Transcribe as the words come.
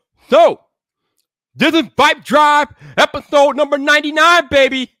So, this is Vibe Drive, episode number 99,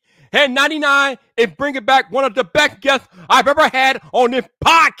 baby. And 99 is bringing back one of the best guests I've ever had on this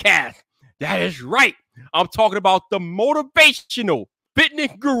podcast. That is right. I'm talking about the motivational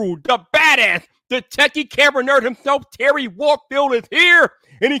fitness guru, the badass, the techie camera nerd himself, Terry Warfield is here.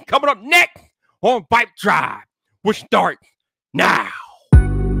 And he's coming up next on Vibe Drive, which starts now.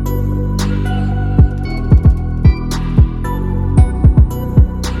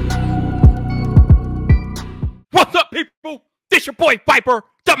 What's up, people? This your boy Viper,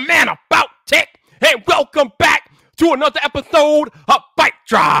 the man about tech, and welcome back to another episode of Vibe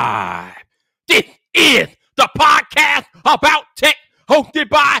Drive. This is the podcast about tech, hosted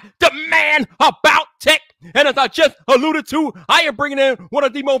by the man about tech. And as I just alluded to, I am bringing in one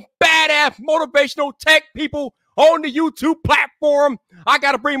of the most badass motivational tech people on the YouTube platform. I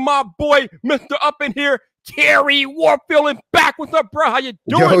got to bring my boy, Mr. Up in here, Terry Warfield, back. What's up, bro? How you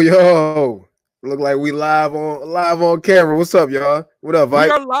doing? Yo. Look like we live on camera. What's up, y'all? What up,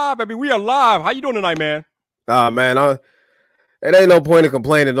 Mike? We are live, baby. We are live. How you doing tonight, man? Man, it ain't no point in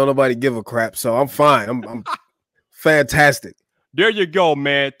complaining. Don't nobody give a crap. So I'm fine. I'm fantastic. There you go,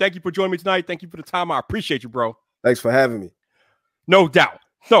 man. Thank you for joining me tonight. Thank you for the time. I appreciate you, bro. Thanks for having me. No doubt.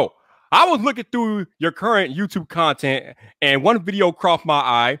 So I was looking through your current YouTube content, and one video crossed my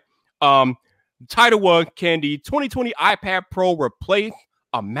eye. The title was, "Can the 2020 iPad Pro replace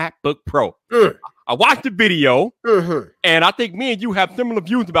a MacBook Pro?" I watched the video, and I think me and you have similar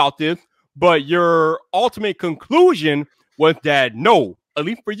views about this, but your ultimate conclusion was that no, at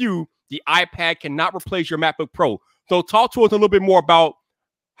least for you, the iPad cannot replace your MacBook Pro. So talk to us a little bit more about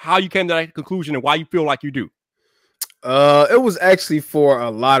how you came to that conclusion and why you feel like you do. It was actually for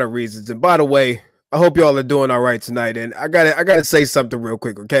a lot of reasons. And by the way, I hope y'all are doing all right tonight. And I gotta say something real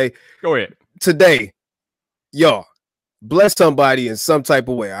quick, okay? Go ahead. Today, y'all, bless somebody in some type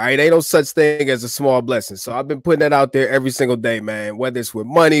of way. All right, ain't no such thing as a small blessing. So I've been putting that out there every single day, man. Whether it's with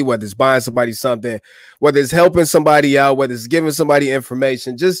money, whether it's buying somebody something, whether it's helping somebody out, whether it's giving somebody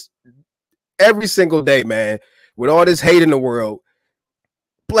information, just every single day, man. With all this hate in the world,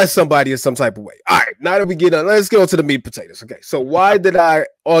 bless somebody in some type of way. All right, now that we get on, let's go to the meat and potatoes. Okay, so why did I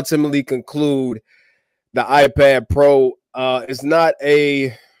ultimately conclude the iPad Pro is not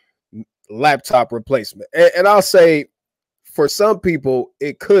a laptop replacement? And I'll say, for some people,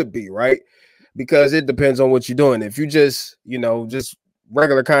 it could be, right? Because it depends on what you're doing. If you just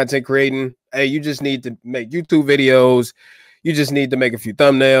regular content creating, hey, you just need to make YouTube videos, you just need to make a few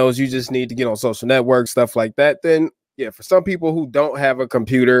thumbnails, you just need to get on social networks, stuff like that, then yeah, for some people who don't have a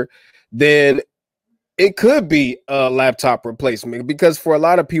computer, then it could be a laptop replacement. Because for a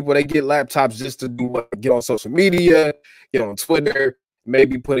lot of people, they get laptops just to do what? Get on social media, get on Twitter,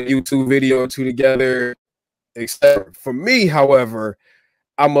 maybe put a YouTube video or two together, etc. For me, however,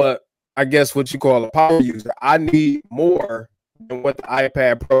 I guess what you call a power user. I need more than what the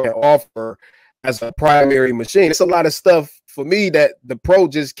iPad Pro can offer as a primary machine. It's a lot of stuff for me that the Pro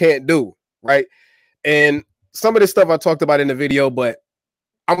just can't do, right? And some of this stuff I talked about in the video, but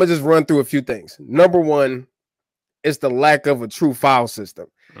I'm gonna just run through a few things. Number one is the lack of a true file system.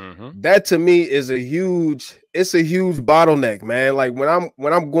 That to me is a huge bottleneck, man. Like when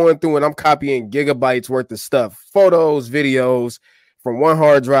I'm going through and I'm copying gigabytes worth of stuff, photos, videos from one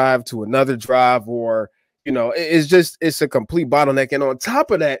hard drive to another drive, or it's a complete bottleneck. And on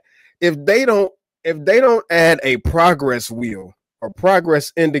top of that, if they don't add a progress wheel or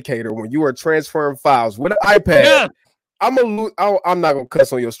progress indicator when you are transferring files with an iPad, I'm not gonna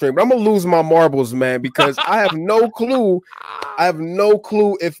cuss on your stream, but I'm gonna lose my marbles, man, because I have no clue. I have no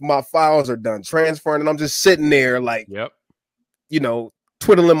clue if my files are done transferring, and I'm just sitting there like,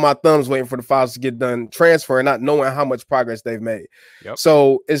 twiddling my thumbs, waiting for the files to get done transferring, not knowing how much progress they've made.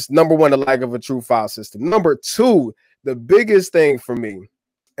 So it's number one, the lack of a true file system. Number two, the biggest thing for me,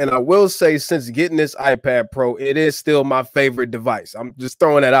 and I will say, since getting this iPad Pro, it is still my favorite device. I'm just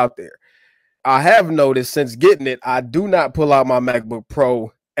throwing that out there. I have noticed since getting it, I do not pull out my MacBook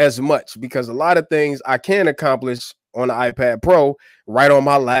Pro as much because a lot of things I can accomplish on the iPad Pro right on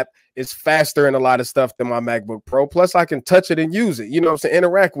my lap. It's faster in a lot of stuff than my MacBook Pro. Plus, I can touch it and use it,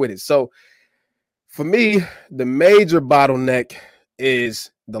 interact with it. So for me, the major bottleneck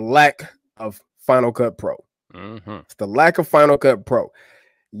is the lack of Final Cut Pro. It's the lack of Final Cut Pro.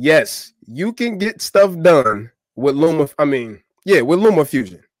 Yes, you can get stuff done with with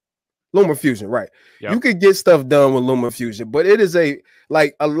LumaFusion. LumaFusion, right? You could get stuff done with LumaFusion, but it is a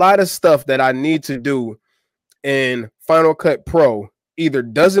lot of stuff that I need to do in Final Cut Pro either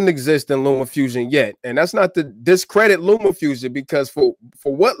doesn't exist in LumaFusion yet. And that's not to discredit LumaFusion, because for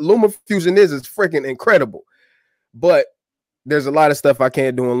what LumaFusion is freaking incredible. But there's a lot of stuff I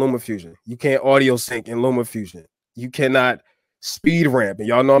can't do in LumaFusion. You can't audio sync in LumaFusion. You cannot speed ramp. And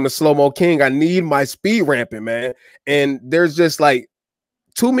y'all know I'm the slow-mo king. I need my speed ramping, man. And there's just like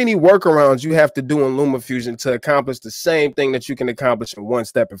too many workarounds you have to do in LumaFusion to accomplish the same thing that you can accomplish in one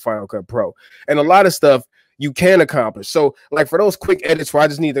step in Final Cut Pro. And a lot of stuff you can accomplish. So like for those quick edits where I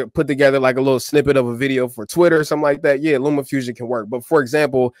just need to put together like a little snippet of a video for Twitter or something like that, yeah, LumaFusion can work. But for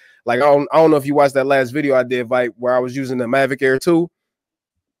example, like I don't know if you watched that last video I did, Vite, where I was using the Mavic Air 2.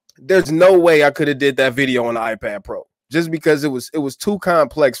 There's no way I could have did that video on the iPad Pro just because it was too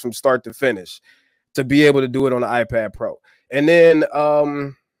complex from start to finish to be able to do it on the iPad Pro. And then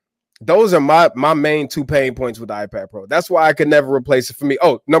those are my main 2 pain points with the iPad Pro. That's why I could never replace it for me.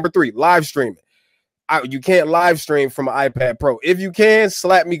 Oh, number 3, live streaming. You can't live stream from an iPad Pro. If you can,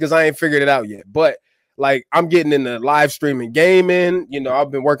 slap me because I ain't figured it out yet. But like I'm getting into live streaming gaming. You know,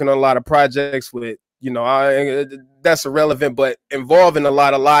 I've been working on a lot of projects with, you know, that's irrelevant, but involving a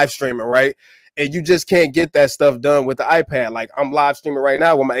lot of live streaming, right? And you just can't get that stuff done with the iPad. Like I'm live streaming right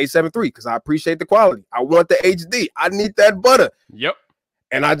now with my A7 III because I appreciate the quality. I want the HD. I need that butter. Yep.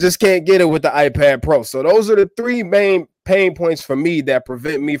 And I just can't get it with the iPad Pro. So those are the 3 main pain points for me that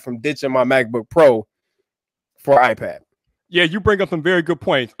prevent me from ditching my MacBook Pro for iPad. Yeah, you bring up some very good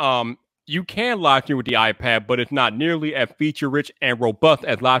points. You can live stream with the iPad, but it's not nearly as feature rich and robust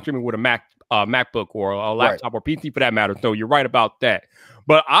as live streaming with a MacBook or a laptop or PC for that matter. So you're right about that.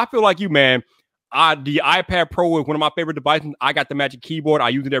 But I feel like you, man. The iPad Pro is one of my favorite devices. I got the Magic Keyboard. I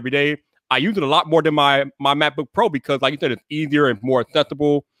use it every day. I use it a lot more than my MacBook Pro because, like you said, it's easier and more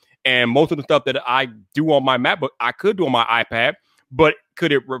accessible. And most of the stuff that I do on my MacBook, I could do on my iPad. But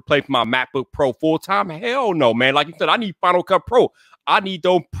could it replace my MacBook Pro full time? Hell no, man. Like you said, I need Final Cut Pro. I need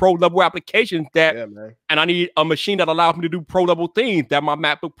those pro level applications and I need a machine that allows me to do pro level things that my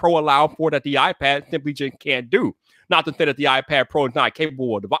MacBook Pro allows for that the iPad simply just can't do. Not to say that the iPad Pro is not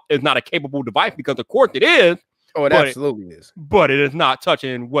a capable device because of course it is. Oh, it absolutely is. But it is not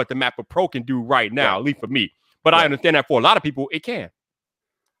touching what the MacBook Pro can do right now, at least for me. But I understand that for a lot of people, it can.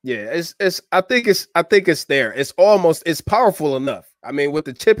 Yeah, I think it's there. It's powerful enough. I mean, with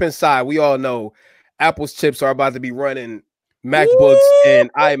the chip inside, we all know Apple's chips are about to be running MacBooks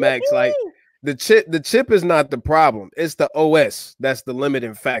and iMacs. Like the chip is not the problem. It's the OS that's the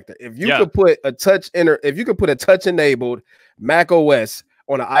limiting factor. If you could put a touch enabled Mac OS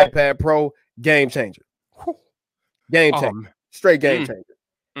on an iPad Pro, game changer. Game changer. Straight game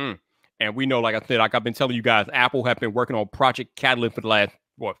changer. And we know, like I said, like I've been telling you guys, Apple have been working on Project Catalyst for the last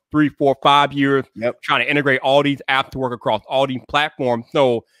 3, 4, 5 years, trying to integrate all these apps to work across all these platforms.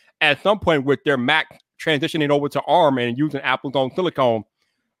 So at some point with their Mac transitioning over to ARM and using Apple's own silicone,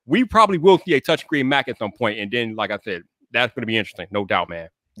 we probably will see a touchscreen Mac at some point. And then, like I said, that's going to be interesting. No doubt, man.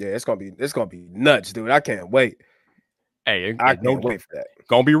 Yeah, it's going to be nuts, dude. I can't wait. Hey, I can't wait for that.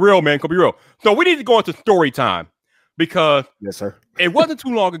 Going to be real, man. Going to be real. So we need to go into story time because yes, sir. It wasn't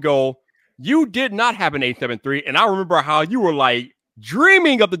too long ago. You did not have an A7 III. And I remember how you were like,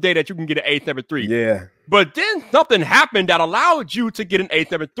 dreaming of the day that you can get an A7 III. Yeah. But then something happened that allowed you to get an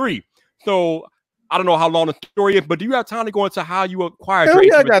A7 III. So I don't know how long the story is, but do you have time to go into how you acquired your A7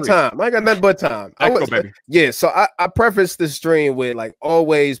 III? I got time. I got nothing but time. Baby. Yeah, so I prefaced the stream with like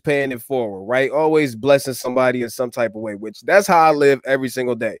always paying it forward, right? Always blessing somebody in some type of way, which that's how I live every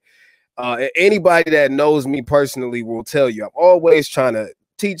single day. Anybody that knows me personally will tell you I'm always trying to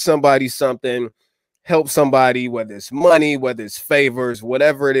teach somebody something, help somebody, whether it's money, whether it's favors,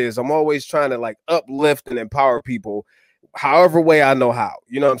 whatever it is. I'm always trying to like uplift and empower people however way I know how.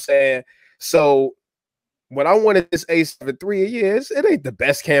 You know what I'm saying? So when I wanted this A7 III, it ain't the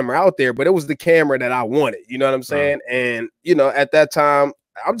best camera out there, but it was the camera that I wanted. You know what I'm saying? And, you know, at that time,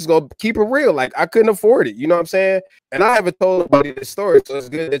 I'm just going to keep it real. Like, I couldn't afford it. You know what I'm saying? And I haven't told nobody this story, so it's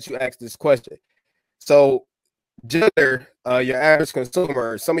good that you asked this question. So Jitter, your average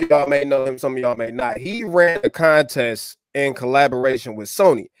consumer, some of y'all may know him, some of y'all may not. He ran a contest in collaboration with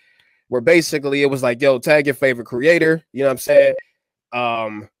Sony, where basically it was like, yo, tag your favorite creator. You know what I'm saying?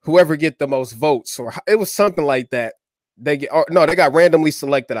 Whoever get the most votes, or it was something like that. They got randomly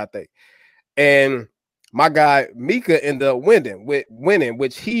selected, I think. And my guy Mika ended up winning,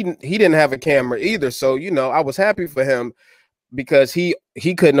 which he didn't have a camera either. So, you know, I was happy for him because he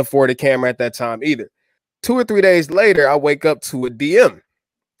couldn't afford a camera at that time either. 2 or 3 days later, I wake up to a DM.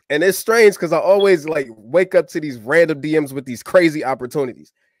 And it's strange because I always like wake up to these random DMs with these crazy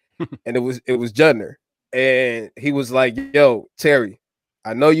opportunities. And it was Judner. And he was like, yo, Terry,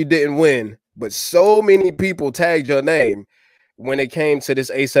 I know you didn't win, but so many people tagged your name when it came to this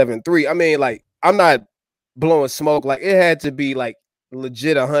A7 III. I mean, like, I'm not blowing smoke. Like, it had to be like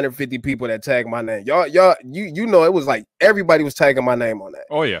legit 150 people that tagged my name. Y'all, you know, it was like everybody was tagging my name on that.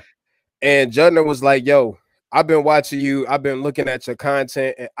 Oh yeah. And Judner was like, yo, I've been watching you. I've been looking at your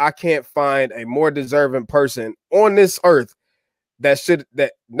content, and I can't find a more deserving person on this earth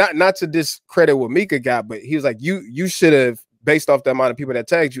that not to discredit what Mika got, but he was like, you should have, based off the amount of people that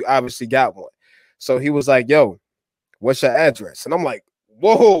tagged you, obviously got one. So he was like, yo, what's your address? And I'm like,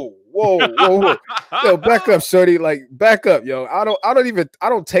 whoa. Yo, back up, shorty. Like, back up, yo. I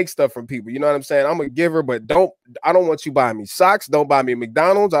don't take stuff from people. You know what I'm saying? I'm a giver, but I don't want you buying me socks. Don't buy me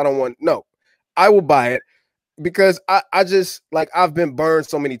McDonald's. I will buy it because I just, like, I've been burned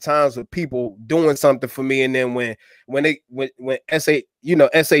so many times with people doing something for me, and then when SH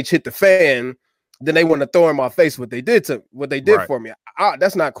hit the fan, then they want to throw in my face what they did right. for me.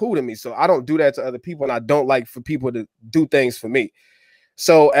 That's not cool to me. So I don't do that to other people, and I don't like for people to do things for me.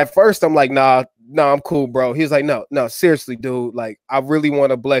 So at first I'm like, nah, I'm cool, bro. He's like, no, seriously, dude. Like, I really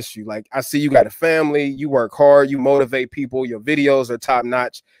want to bless you. Like, I see you got a family, you work hard, you motivate people, your videos are top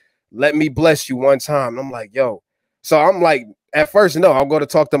notch. Let me bless you one time. And I'm like, yo. So I'm like, at first, no, I'll go to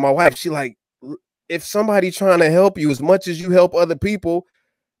talk to my wife. She like, if somebody trying to help you as much as you help other people,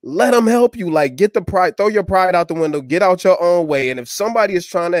 let them help you. Like, get the pride, throw your pride out the window, get out your own way. And if somebody is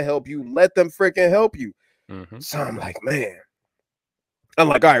trying to help you, let them freaking help you. Mm-hmm. So I'm like, man. I'm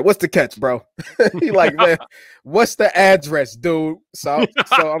like, all right, what's the catch, bro? He like, man, what's the address, dude? So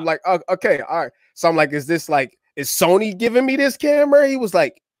I'm like, oh, okay, all right. So I'm like, is Sony giving me this camera? He was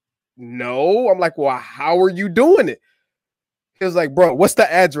like, no. I'm like, well, how are you doing it? He was like, bro, what's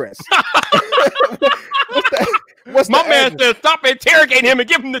the address? what's my man said, stop interrogating him and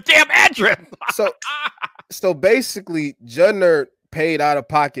give him the damn address. so basically, Judner paid out of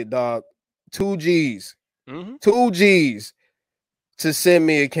pocket, dog, $2 G's to send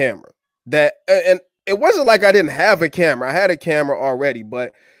me a camera. And it wasn't like I didn't have a camera. I had a camera already,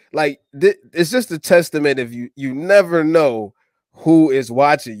 but like, it's just a testament of you never know who is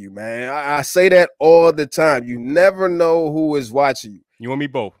watching you, man. I say that all the time. You never know who is watching you. You and me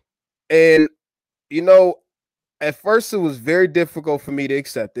both. And, you know, at first it was very difficult for me to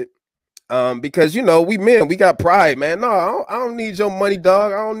accept it. Because, you know, we got pride, man. No, I don't need your money,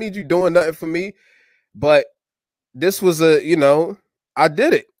 dog. I don't need you doing nothing for me. But this was I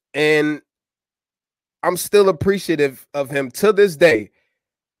did it. And I'm still appreciative of him to this day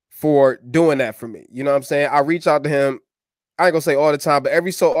for doing that for me. You know what I'm saying? I reach out to him. I ain't gonna say all the time, but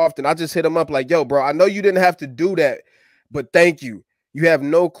every so often I just hit him up like, yo, bro, I know you didn't have to do that, but thank you. You have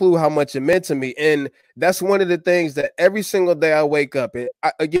no clue how much it meant to me. And that's one of the things that every single day I wake up, and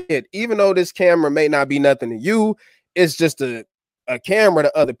again, even though this camera may not be nothing to you, it's just a camera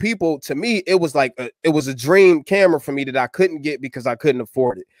to other people. To me, it was like it was a dream camera for me that I couldn't get because I couldn't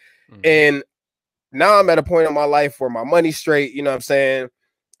afford it. Mm-hmm. And now I'm at a point in my life where my money's straight, you know what I'm saying?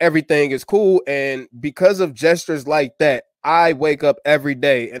 Everything is cool. And because of gestures like that, I wake up every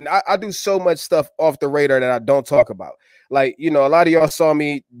day, and I do so much stuff off the radar that I don't talk about. Like, you know, a lot of y'all saw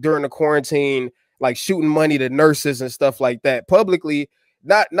me during the quarantine, like shooting money to nurses and stuff like that publicly.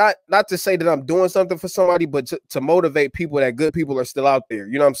 Not to say that I'm doing something for somebody, but to motivate people that good people are still out there.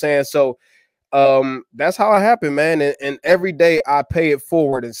 You know what I'm saying? So that's how it happened, man. And every day I pay it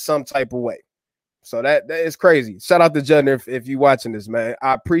forward in some type of way. So that is crazy. Shout out to Judner if you watching this, man.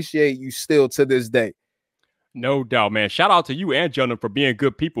 I appreciate you still to this day. No doubt, man. Shout out to you and Judner for being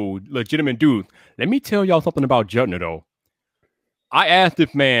good people, legitimate dudes. Let me tell y'all something about Judner, though. I asked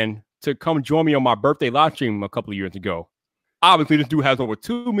this man to come join me on my birthday live stream a couple of years ago. Obviously, this dude has over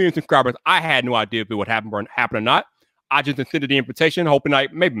 2 million subscribers. I had no idea if it would happen or not. I just extended the invitation, hoping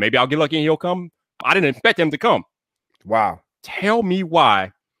maybe I'll get lucky and he'll come. I didn't expect him to come. Wow. Tell me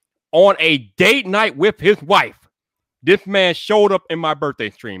why, on a date night with his wife, this man showed up in my birthday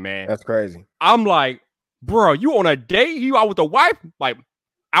stream, man. That's crazy. I'm like, bro, you on a date? You out with the wife? Like,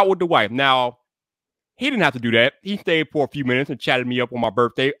 out with the wife. Now, he didn't have to do that. He stayed for a few minutes and chatted me up on my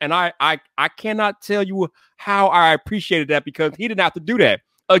birthday. And I cannot tell you how I appreciated that, because he didn't have to do that.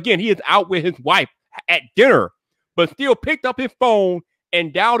 Again, he is out with his wife at dinner, but still picked up his phone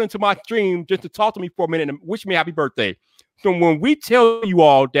and dialed into my stream just to talk to me for a minute and wish me happy birthday. So when we tell you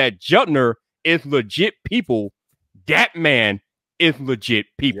all that Judner is legit people, that man is legit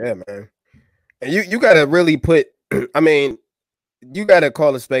people. Yeah, man. And you got to really put, I mean, you got to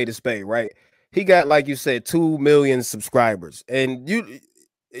call a spade, right? He got, like you said, 2 million subscribers. And you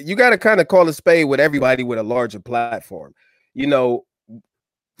got to kind of call a spade with everybody with a larger platform. You know,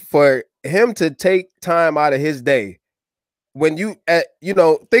 for him to take time out of his day, when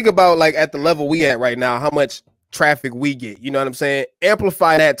think about like at the level we at right now, how much traffic we get, you know what I'm saying?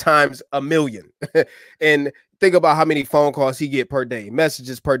 Amplify that times 1 million. And think about how many phone calls he get per day,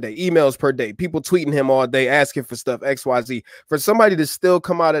 messages per day, emails per day, people tweeting him all day, asking for stuff, XYZ. For somebody to still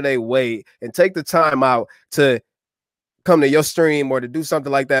come out of their way and take the time out to come to your stream or to do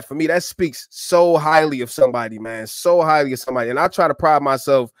something like that, for me, that speaks so highly of somebody, man. So highly of somebody. And I try to pride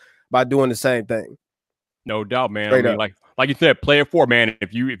myself by doing the same thing. No doubt, man. Straight I mean, up. like you said, play it for, man.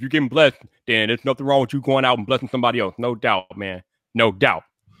 If you're getting blessed, then there's nothing wrong with you going out and blessing somebody else. No doubt, man. No doubt.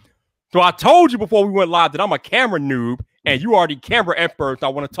 So I told you before we went live that I'm a camera noob, and you already camera expert. So I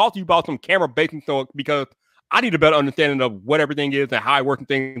want to talk to you about some camera basics, because I need a better understanding of what everything is and how it works and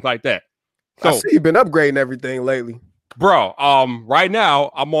things like that. So I see you've been upgrading everything lately, bro. Right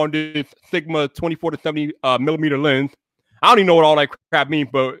now I'm on this Sigma 24 to 70 millimeter lens. I don't even know what all that crap means,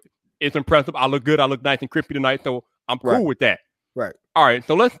 but it's impressive. I look good. I look nice and crispy tonight, so I'm cool with that. Right. All right.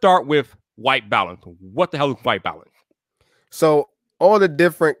 So let's start with white balance. What the hell is white balance? So all the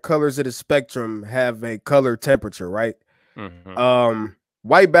different colors of the spectrum have a color temperature, right?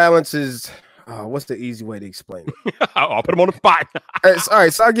 White balance is what's the easy way to explain it? I'll put them on the spot. All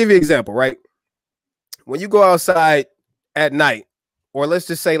right, so I'll give you an example, right? When you go outside at night, or let's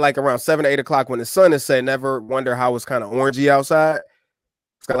just say like around 7 or 8 o'clock when the sun is set, never wonder how it's kind of orangey outside.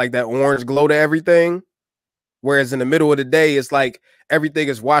 It's got like that orange glow to everything. Whereas in the middle of the day, it's like everything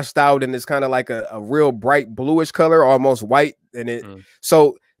is washed out and it's kind of like a real bright bluish color, almost white. And it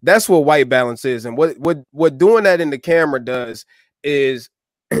so that's what white balance is. And what doing that in the camera does is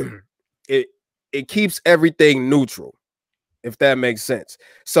it keeps everything neutral, if that makes sense.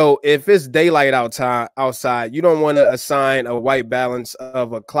 So if it's daylight outside, you don't want to assign a white balance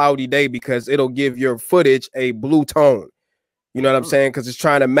of a cloudy day because it'll give your footage a blue tone. You know what I'm saying? Because it's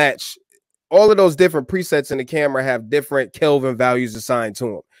trying to match. All of those different presets in the camera have different Kelvin values assigned to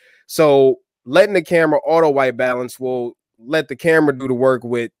them. So letting the camera auto white balance will let the camera do the work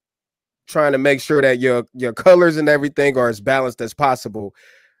with trying to make sure that your colors and everything are as balanced as possible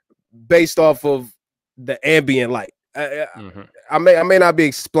based off of the ambient light. I may not be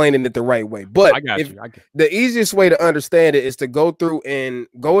explaining it the right way, but the easiest way to understand it is to go through and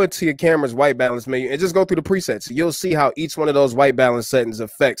go into your camera's white balance menu and just go through the presets. You'll see how each one of those white balance settings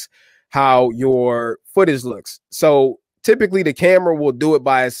affects how your footage looks. So typically the camera will do it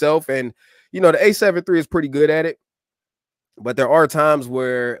by itself. And, you know, the A7 III is pretty good at it. But there are times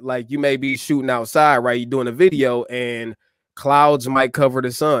where like you may be shooting outside, right? You're doing a video and clouds might cover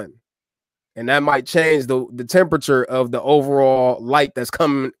the sun. And that might change the temperature of the overall light that's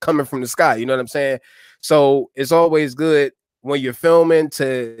coming from the sky. You know what I'm saying? So it's always good when you're filming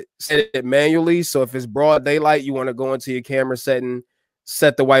to set it manually. So if it's broad daylight, you want to go into your camera setting,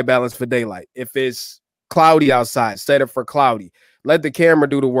 set the white balance for daylight. If it's cloudy outside, set it for cloudy. Let the camera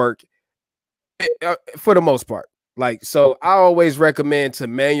do the work for the most part. Like, so I always recommend to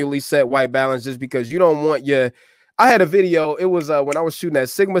manually set white balance just because you don't want your... I had a video. It was when I was shooting that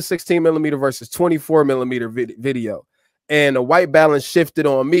Sigma 16 millimeter versus 24 millimeter video, and the white balance shifted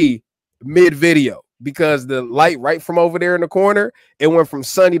on me mid video because the light right from over there in the corner, it went from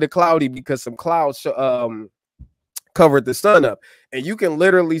sunny to cloudy because some clouds covered the sun up, and you can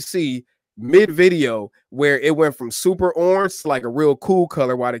literally see mid video where it went from super orange to like a real cool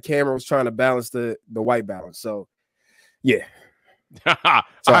color while the camera was trying to balance the white balance. So yeah,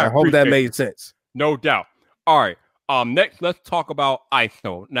 so I hope that made sense. No doubt. All right. Next, let's talk about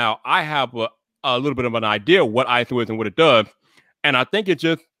ISO. Now, I have a little bit of an idea what ISO is and what it does, and I think it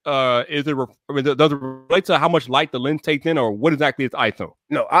just does it relate to how much light the lens takes in, or what exactly is ISO?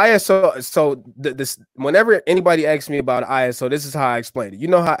 No, ISO. So this, whenever anybody asks me about ISO, this is how I explain it. You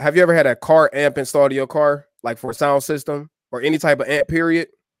know, have you ever had a car amp installed to your car, like for a sound system or any type of amp? Period,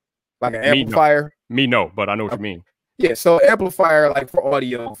 like an amplifier. No, but I know what you mean. Yeah, so amplifier, like for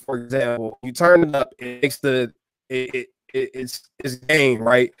audio, for example, you turn it up, it makes it's gain,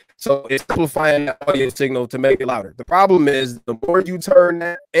 right? So it's amplifying that audio signal to make it louder. The problem is the more you turn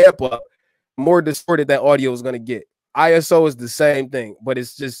that amp up, the more distorted that audio is going to get. ISO is the same thing, but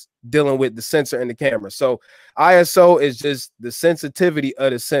it's just dealing with the sensor and the camera. So ISO is just the sensitivity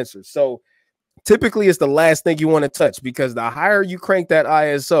of the sensor. So typically it's the last thing you want to touch because the higher you crank that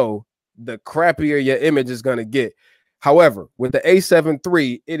ISO, the crappier your image is going to get. However, with the A7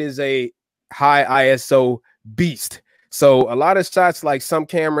 III, it is a high ISO beast. So a lot of shots, like some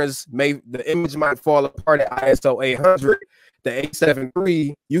cameras, the image might fall apart at ISO 800. The A7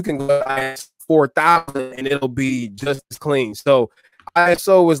 III, you can go to ISO 4000 and it'll be just as clean. So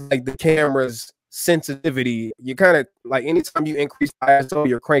ISO is like the camera's sensitivity. You kind of like anytime you increase ISO,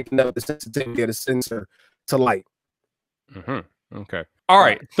 you're cranking up the sensitivity of the sensor to light. Okay. All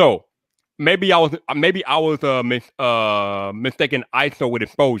right. So maybe I was mistaken ISO with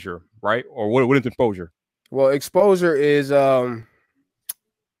exposure, right? Or what is exposure? Well, exposure is all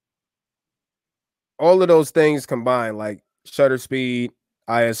of those things combined, like shutter speed,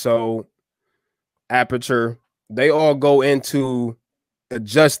 ISO, aperture. They all go into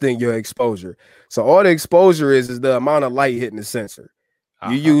adjusting your exposure. So all the exposure is the amount of light hitting the sensor.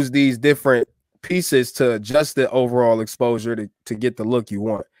 You use these different pieces to adjust the overall exposure to get the look you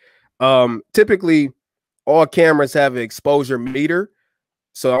want. Typically, all cameras have an exposure meter.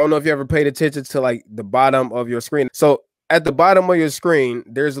 So I don't know if you ever paid attention to like the bottom of your screen. So at the bottom of your screen,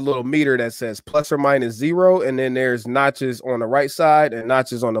 there's a little meter that says ±0, and then there's notches on the right side and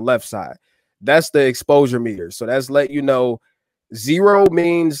notches on the left side. That's the exposure meter. So that's let you know 0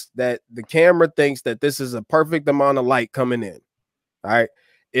 means that the camera thinks that this is a perfect amount of light coming in. All right.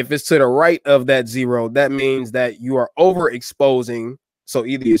 If it's to the right of that 0, that means that you are overexposing. So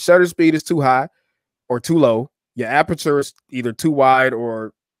either your shutter speed is too high or too low. Your aperture is either too wide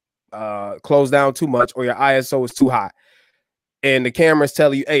or closed down too much, or your ISO is too high. And the camera's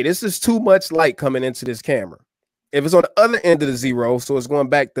telling you, hey, this is too much light coming into this camera. If it's on the other end of the 0, so it's going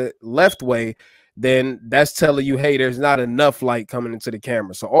back the left way, then that's telling you, hey, there's not enough light coming into the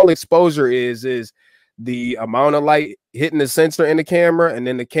camera. So all exposure is the amount of light hitting the sensor in the camera, and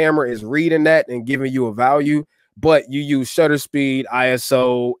then the camera is reading that and giving you a value, but you use shutter speed,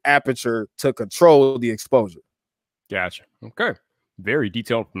 ISO, aperture to control the exposure. Gotcha. Okay. Very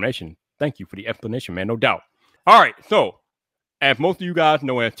detailed information. Thank you for the explanation, man. No doubt. All right. So, as most of you guys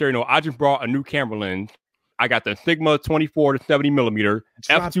know, as Terry know, I just brought a new camera lens. I got the Sigma 24 to 70 millimeter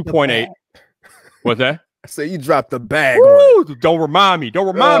f2.8. What's that? I say you dropped the bag. Woo! Don't remind me. Don't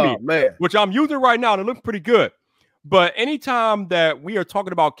remind me. Man. Which I'm using right now, and it looks pretty good. But anytime that we are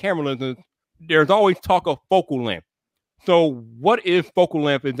talking about camera lenses, there's always talk of focal length. So, what is focal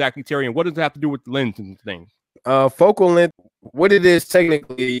length exactly, Terry, and what does it have to do with the lens and things? Focal length, what it is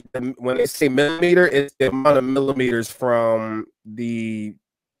technically, when they say millimeter, it's the amount of millimeters from the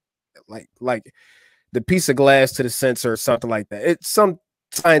like the piece of glass to the sensor or something like that. It's some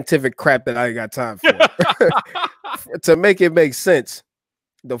scientific crap that I ain't got time for. To make it make sense,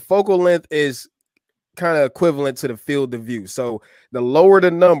 the focal length is kind of equivalent to the field of view. So the lower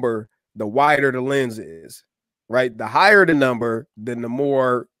the number, the wider the lens is, right? The higher the number, then the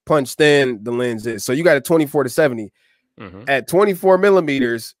more punched in the lens is. So you got a 24 to 70. At 24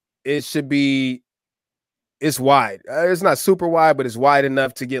 millimeters, it should be, it's wide. It's not super wide, but it's wide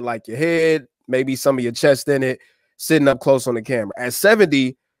enough to get like your head, maybe some of your chest in it, sitting up close on the camera. At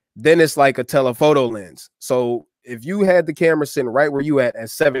 70, then it's like a telephoto lens. So if you had the camera sitting right where you at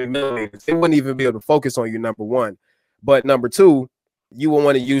 70 millimeters, it wouldn't even be able to focus on you, number one. But number two, you will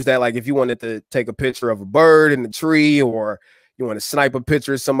want to use that like if you wanted to take a picture of a bird in the tree, or you want to snipe a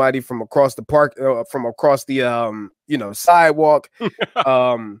picture of somebody from across the park, from across the sidewalk.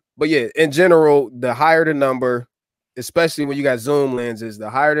 But yeah, in general, the higher the number, especially when you got zoom lenses, the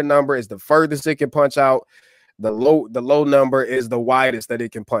higher the number is the furthest it can punch out. The low number is the widest that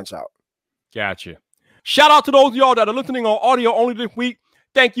it can punch out. Gotcha. Shout out to those of y'all that are listening on audio only this week.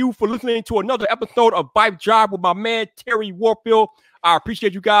 Thank you for listening to another episode of Bike Drive with my man Terry Warfield. I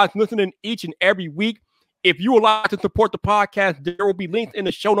appreciate you guys listening each and every week. If you would like to support the podcast, there will be links in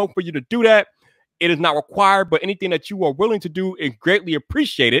the show notes for you to do that. It is not required, but anything that you are willing to do is greatly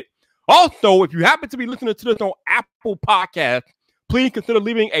appreciated. Also, if you happen to be listening to this on Apple Podcasts, please consider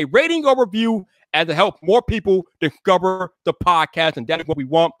leaving a rating or review as it helps more people discover the podcast, and that is what we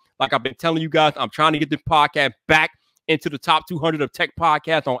want. Like I've been telling you guys, I'm trying to get this podcast back into the top 200 of tech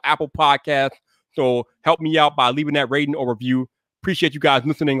podcasts on Apple Podcasts. So help me out by leaving that rating or review. Appreciate you guys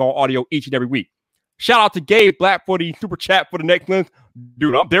listening on audio each and every week. Shout out to Gabe Black for the super chat for the next lens.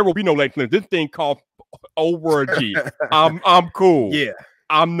 Dude, there will be no next lens. This thing costs over a G. I'm cool. Yeah.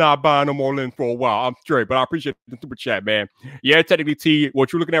 I'm not buying no more lens for a while. I'm straight, but I appreciate the super chat, man. Yeah, technically, T,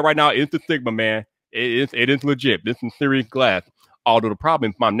 what you're looking at right now is the Sigma, man. It is legit. This is serious glass. Although the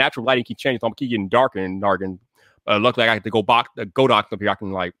problem is my natural lighting keeps changing, so I'm keep getting darker and darker. Luckily, I have to go dock up here. I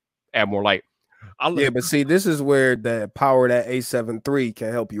can like add more light. Yeah, but see, this is where the power of that A7 III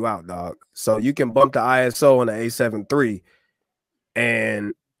can help you out, dog. So you can bump the ISO on the A7 III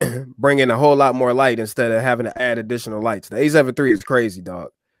and bring in a whole lot more light instead of having to add additional lights. The A7 III is crazy, dog.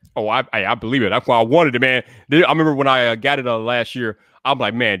 Oh, I believe it. That's why I wanted it, man. I remember when I got it last year, I'm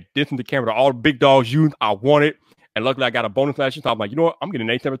like, man, this is the camera that all the big dogs use. I want it. And luckily, I got a bonus last year, so I'm like, you know what? I'm getting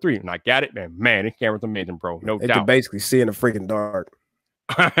an A7 III. And I got it, man. Man, this camera's amazing, bro. No doubt. You can basically see in the freaking dark.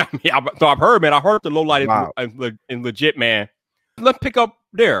 So I've heard, man. I heard the low light is legit, man. Let's pick up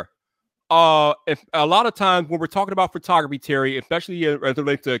there. If a lot of times when we're talking about photography, Terry, especially as it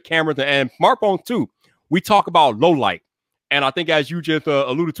relates to cameras and smartphones too, we talk about low light. And I think as you just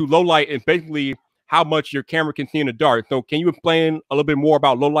alluded to, low light is basically how much your camera can see in the dark. So can you explain a little bit more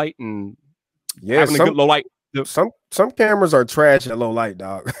about low light and having a good low light? Some cameras are trash at low light,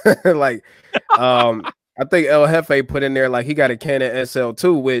 dog. Like, I think El Jefe put in there like he got a Canon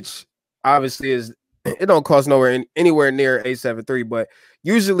SL2, which obviously it don't cost anywhere near A7 III, but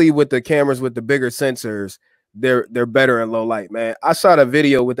usually with the cameras with the bigger sensors, they're better in low light, man. I shot a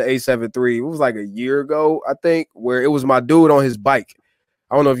video with the A7 III. It was like a year ago, I think, where it was my dude on his bike.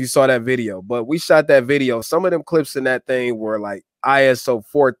 I don't know if you saw that video, but we shot that video. Some of them clips in that thing were like ISO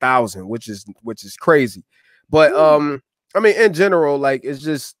 4000, which is crazy. But I mean, in general, like it's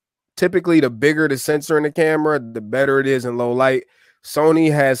just typically the bigger the sensor in the camera, the better it is in low light. Sony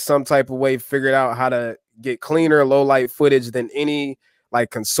has some type of way figured out how to get cleaner low light footage than any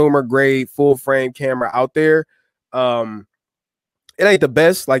like consumer grade full frame camera out there. It ain't the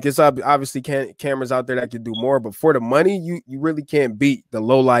best. Like it's obviously cameras out there that can do more, but for the money, you really can't beat the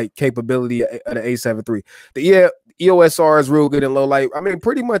low light capability of the A7 III. The EOS R is real good in low light. I mean,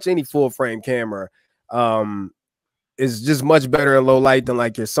 pretty much any full frame camera is just much better in low light than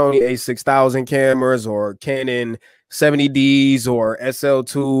like your Sony A6000 cameras or Canon 70Ds or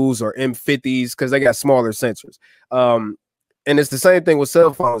SL2s or M50s because they got smaller sensors. And it's the same thing with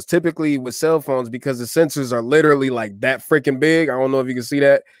cell phones. Typically with cell phones, because the sensors are literally like that freaking big. I don't know if you can see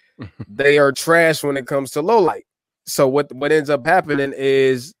that. They are trash when it comes to low light. So what ends up happening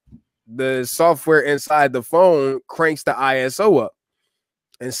is the software inside the phone cranks the ISO up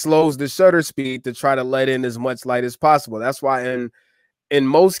and slows the shutter speed to try to let in as much light as possible. That's why in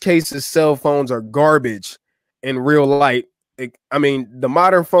most cases, cell phones are garbage in real light. I mean, the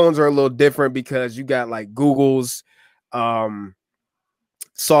modern phones are a little different because you got like Google's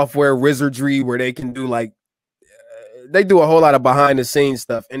software wizardry where they can do like they do a whole lot of behind the scenes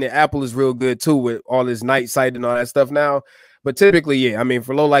stuff, and the Apple is real good too with all this night sight and all that stuff now. But typically, yeah, I mean,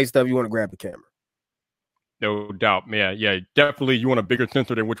 for low light stuff, you want to grab the camera. No doubt, man. Yeah, definitely. You want a bigger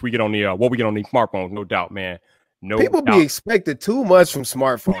sensor than which we get on the what we get on these smartphones. No doubt, man. No people doubt. Be expected too much from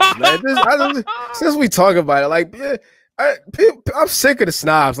smartphones, man. Since we talk about it, like, yeah, I'm sick of the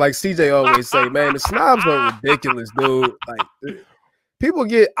snobs. Like CJ always say, man, the snobs are ridiculous, dude. Like, people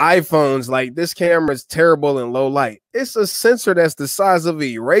get iPhones like this camera is terrible in low light. It's a sensor that's the size of an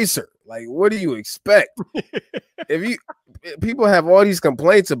eraser. Like, what do you expect? People have all these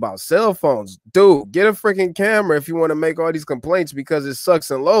complaints about cell phones, dude. Get a freaking camera if you want to make all these complaints because it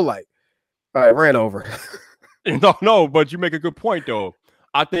sucks in low light. All right, ran over. No, but you make a good point though.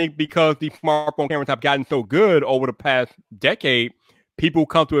 I think because the smartphone cameras have gotten so good over the past decade, people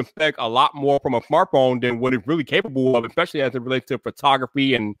come to expect a lot more from a smartphone than what it's really capable of, especially as it relates to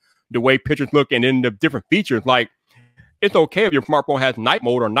photography and the way pictures look and then the different features. Like, it's okay if your smartphone has night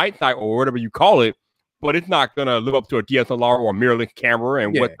mode or night sight or whatever you call it, but it's not going to live up to a DSLR or a mirrorless camera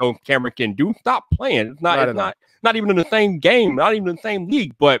and what those cameras can do. Stop playing. It's not even in the same game, not even in the same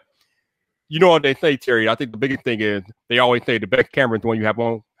league. But you know what they say, Terry? I think the biggest thing is they always say the best camera is the one you have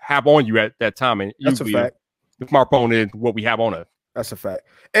on you at that time. And that's a fact. The smartphone is what we have on us. That's a fact.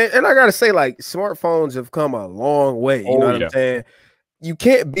 And I got to say, like, smartphones have come a long way. You know what I'm saying? You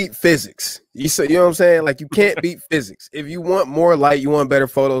can't beat physics. You know what I'm saying? Like, you can't beat physics. If you want more light, you want better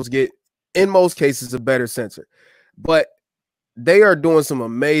photos, get, in most cases, a better sensor. But they are doing some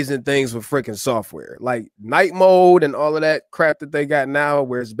amazing things with freaking software, like night mode and all of that crap that they got now,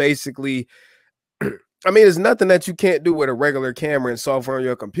 where it's basically, I mean, there's nothing that you can't do with a regular camera and software on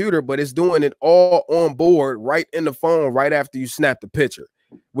your computer, but it's doing it all on board right in the phone right after you snap the picture,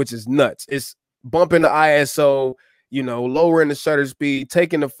 which is nuts. It's bumping the ISO, you know, lowering the shutter speed,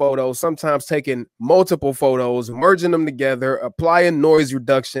 taking the photo, sometimes taking multiple photos, merging them together, applying noise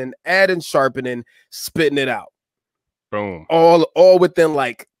reduction, adding sharpening, spitting it out. Boom. All within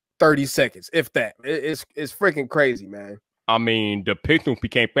like 30 seconds, if that. It's freaking crazy, man. I mean, the pixels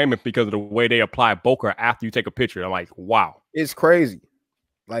became famous because of the way they apply bokeh after you take a picture. I'm like, wow. It's crazy.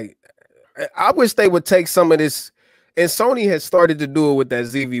 Like, I wish they would take some of this, and Sony has started to do it with that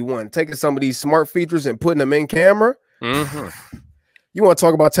ZV-1, taking some of these smart features and putting them in camera. Mm-hmm. You want to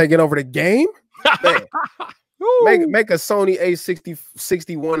talk about taking over the game? Man. Make a Sony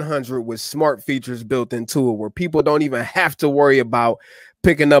A6100 with smart features built into it where people don't even have to worry about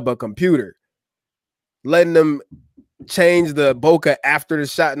picking up a computer. Letting them change the bokeh after the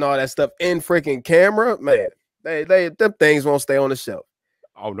shot and all that stuff in freaking camera, man. Them things won't stay on the shelf.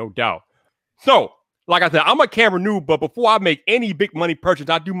 Oh, no doubt. So, like I said, I'm a camera noob, but before I make any big money purchase,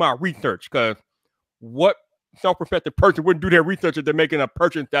 I do my research, because what self-respecting person wouldn't do their research if they're making a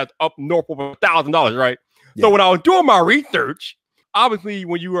purchase that's up north of $1,000, right? Yeah. So when I was doing my research, obviously,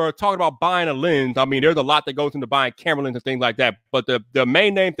 when you are talking about buying a lens, I mean, there's a lot that goes into buying camera lenses and things like that. But the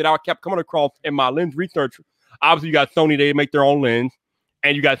main names that I kept coming across in my lens research, obviously, you got Sony, they make their own lens,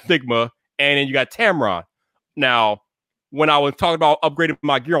 and you got Sigma, and then you got Tamron. Now, when I was talking about upgrading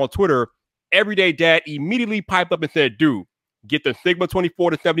my gear on Twitter, Everyday Dad immediately piped up and said, dude, get the Sigma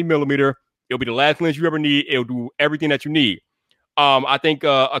 24 to 70 millimeter. It'll be the last lens you ever need. It'll do everything that you need. I think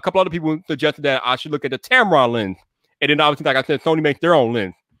a couple other people suggested that I should look at the Tamron lens. And then obviously, like I said, Sony makes their own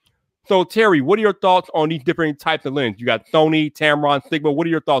lens. So, Terry, what are your thoughts on these different types of lens? You got Sony, Tamron, Sigma. What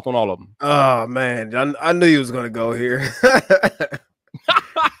are your thoughts on all of them? Oh, man. I knew you was going to go here.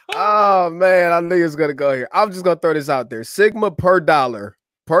 Oh, man. I knew you was going to go here. I'm just going to throw this out there. Sigma per dollar,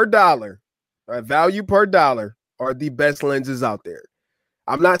 value per dollar are the best lenses out there.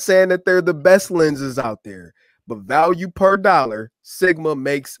 I'm not saying that they're the best lenses out there, but value per dollar, Sigma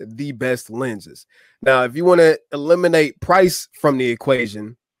makes the best lenses. Now, if you want to eliminate price from the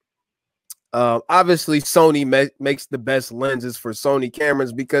equation, obviously Sony makes the best lenses for Sony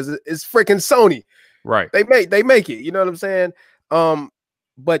cameras because it's freaking Sony. Right. They make it. You know what I'm saying?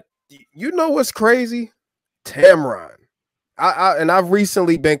 But you know what's crazy? Tamron. And I've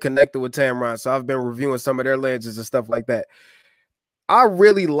recently been connected with Tamron, so I've been reviewing some of their lenses and stuff like that. I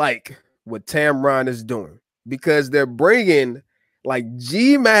really like what Tamron is doing because they're bringing like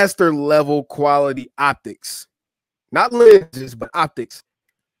G Master level quality optics, not lenses, but optics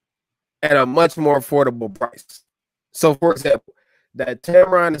at a much more affordable price. So, for example, that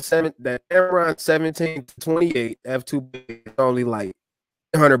Tamron 17-28 f2 is only like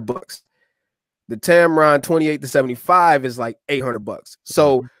 $100. The Tamron 28-75 is like $800.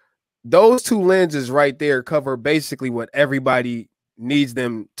 So, those two lenses right there cover basically what everybody needs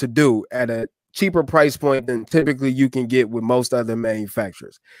them to do at a cheaper price point than typically you can get with most other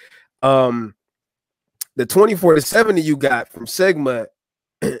manufacturers. The 24-70 you got from Sigma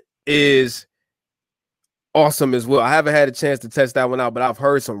is awesome as well. I haven't had a chance to test that one out, but I've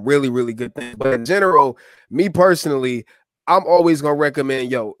heard some really, really good things. But in general, me personally, I'm always going to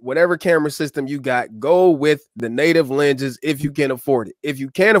recommend, whatever camera system you got, go with the native lenses if you can afford it. If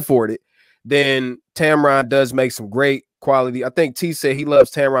you can't afford it, then Tamron does make some great quality. I think T said he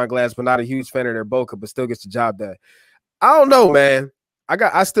loves Tamron glass, but not a huge fan of their bokeh, but still gets the job done. I don't know, man.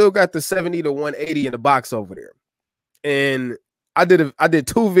 I still got the 70-180 in the box over there. And I did 2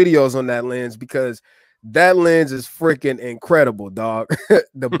 videos on that lens because that lens is freaking incredible, dog.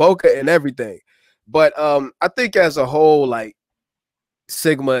 The bokeh and everything. But I think as a whole, like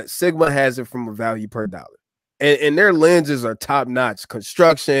Sigma has it from a value per dollar. And their lenses are top-notch.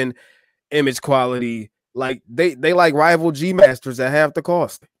 Construction, image quality, like they like rival G Masters at half the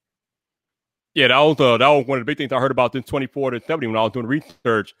cost. Yeah, that was one of the big things I heard about this 24-70 when I was doing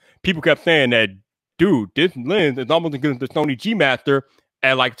research. People kept saying that, dude, this lens is almost as good as the Sony G Master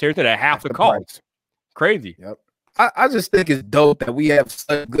at, like Terry said, at half the cost. Price. Crazy. Yep. I just think it's dope that we have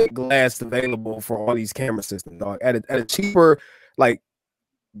such good glass available for all these camera systems, dog, at a cheaper like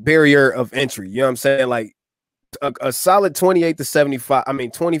barrier of entry. You know what I'm saying? Like a solid 28-75, I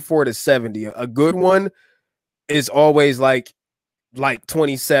mean 24-70, a good one is always like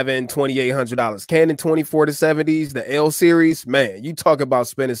 $2,700-$2,800. Canon 24-70s, the L series, man, you talk about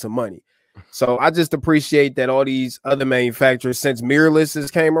spending some money. So I just appreciate that all these other manufacturers, since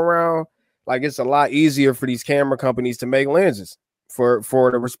mirrorlesses came around, like it's a lot easier for these camera companies to make lenses for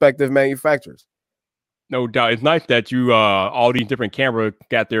the respective manufacturers. No doubt. It's nice that you all these different cameras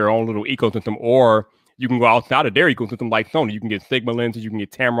got their own little ecosystem, or you can go outside of their ecosystem like Sony. You can get Sigma lenses, you can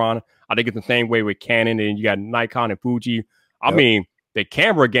get Tamron. I think it's the same way with Canon, and you got Nikon and Fuji. I mean, the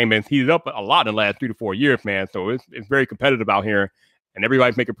camera game has heated up a lot in the last 3 to 4 years, man. So it's very competitive out here, and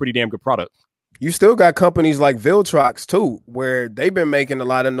everybody's making pretty damn good products. You still got companies like Viltrox too, where they've been making a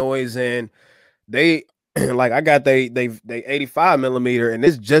lot of noise, and they like I got they 85 millimeter, and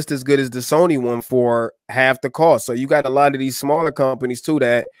it's just as good as the Sony one for half the cost. So you got a lot of these smaller companies too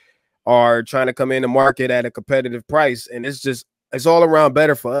that are trying to come in the market at a competitive price, and it's all around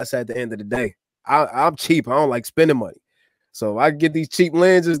better for us at the end of the day. I'm cheap. I don't like spending money. So I get these cheap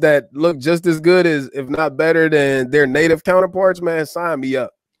lenses that look just as good as, if not better than their native counterparts, man, sign me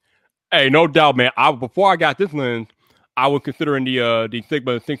up. Hey, no doubt, man. Before I got this lens, I was considering the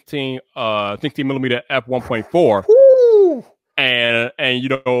Sigma 16 millimeter f1.4. And you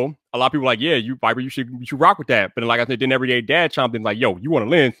know, a lot of people are like, yeah, Viper, you should rock with that. But then, like I said, then Everyday Dad chimed in like, yo, you want a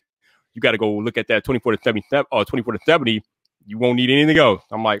lens, you got to go look at that 24-70 or 24-70. You won't need anything else.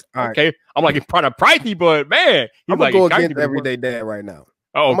 I'm like, okay. Right. I'm like, it's kind of pricey, but man, I'm gonna go against Everyday Dad right now.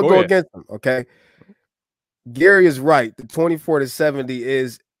 Oh, I'm gonna go against him. Okay, Gary is right. The 24-70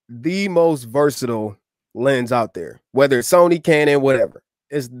 is the most versatile lens out there, whether it's Sony, Canon, whatever.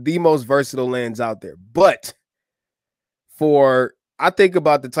 It's the most versatile lens out there. But I think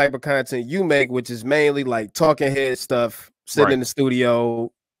about the type of content you make, which is mainly like talking head stuff, sitting in the studio, a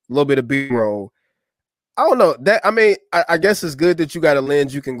little bit of B-roll. I don't know that. I mean, I guess it's good that you got a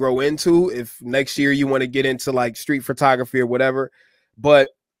lens you can grow into if next year you want to get into like street photography or whatever. But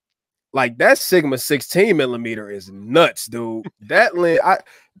like that Sigma 16 millimeter is nuts, dude. That lens,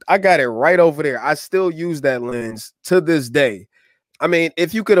 I got it right over there. I still use that lens to this day. I mean,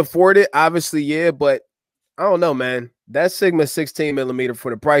 if you could afford it, obviously, yeah, but I don't know, man. That Sigma 16 millimeter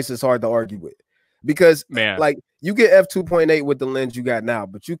for the price is hard to argue with because, man, like you get f2.8 with the lens you got now,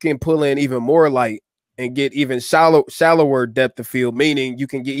 but you can pull in even more light and get even shallower depth of field, meaning you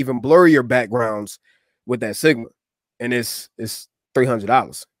can get even blurrier backgrounds with that Sigma, and it's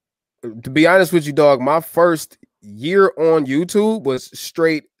 $300. To be honest with you, dog, my first year on YouTube was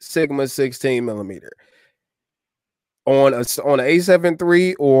straight Sigma 16 millimeter. On an A7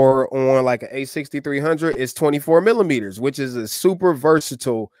 III or on like an A6300, it's 24 millimeters, which is a super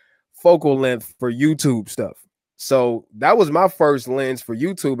versatile focal length for YouTube stuff. So that was my first lens for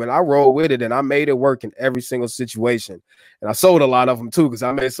YouTube, and I rolled with it, and I made it work in every single situation. And I sold a lot of them too because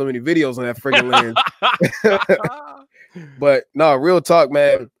I made so many videos on that freaking lens. But no, real talk,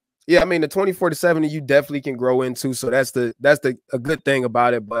 man. Yeah, I mean the 24-70 you definitely can grow into, so that's a good thing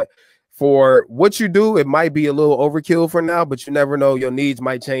about it. But for what you do, it might be a little overkill for now, but you never know. Your needs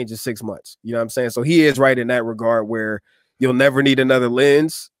might change in 6 months. You know what I'm saying? So he is right in that regard where you'll never need another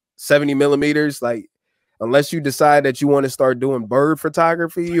lens, 70 millimeters. Like, unless you decide that you want to start doing bird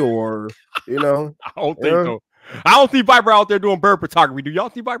photography or, you know. I don't think so. I don't see Viper out there doing bird photography. Do y'all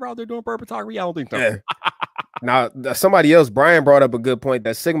see Viper out there doing bird photography? I don't think so. Yeah. Now, somebody else, Brian, brought up a good point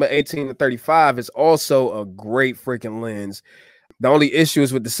that Sigma 18-35 is also a great freaking lens. The only issue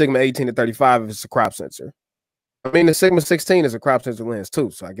is with the Sigma 18-35 is a crop sensor. I mean, the Sigma 16 is a crop sensor lens too.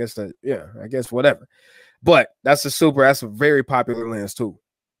 So I guess I guess whatever. But that's a very popular lens too.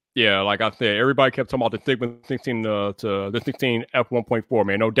 Yeah, like I said, everybody kept talking about the Sigma 16 to the 16 f1.4,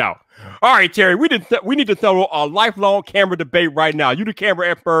 man, no doubt. All right, Terry, we need to settle a lifelong camera debate right now. You the camera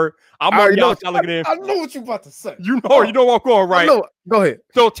expert. I'm on y'all looking in. I know what you're about to say. You know what I'm going, right? Go ahead.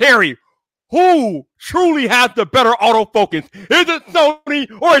 So, Terry, who truly has the better autofocus? Is it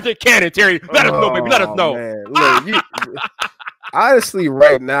Sony or is it Canon, Terry? Let us know, baby. Let us know. Man. Look, honestly,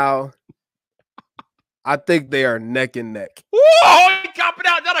 right now, I think they are neck and neck. Whoa, you copping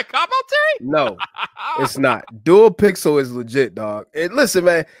out? Is that a cop out, Terry? No, it's not. Dual pixel is legit, dog. And listen,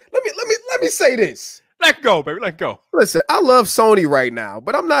 man, let me say this. Let's go, baby. Let's go. Listen, I love Sony right now,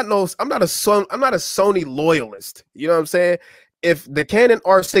 but I'm not a Sony loyalist. You know what I'm saying? If the Canon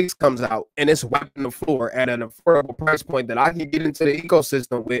R6 comes out and it's wiping the floor at an affordable price point that I can get into the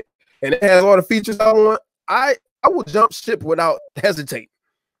ecosystem with, and it has all the features I want, I will jump ship without hesitating.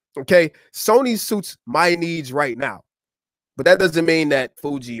 Okay, Sony suits my needs right now, but that doesn't mean that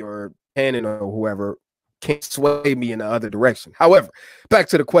Fuji or Canon or whoever can't sway me in the other direction. However, back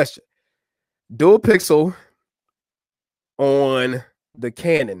to the question. Dual pixel on the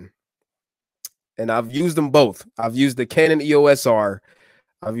Canon, and I've used them both. I've used the Canon EOS R.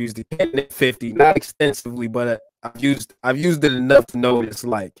 I've used the Canon 50, not extensively, but I've used it enough to know what it's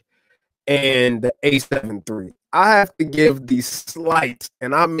like. And the A7 III. I have to give the slight,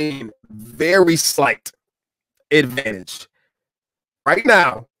 and I mean very slight, advantage right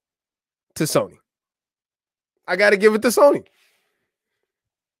now to Sony. I got to give it to Sony.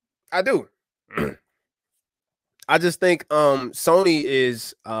 I do. I just think Sony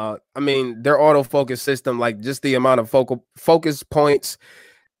is I mean their autofocus system, like just the amount of focus points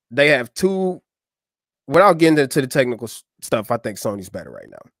they have two. Without getting into the technical stuff, I think Sony's better right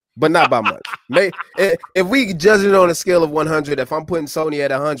now, but not by much. If we judge it on a scale of 100, if I'm putting Sony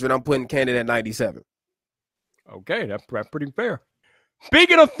at 100, I'm putting Canon at 97. Okay, that's pretty fair.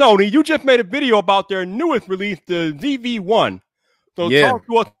 Speaking of Sony, you just made a video about their newest release, the ZV-1. So talk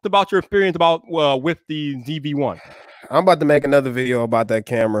to us about your experience with the ZV-1. I'm about to make another video about that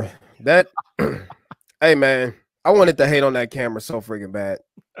camera. Hey man, I wanted to hate on that camera so freaking bad.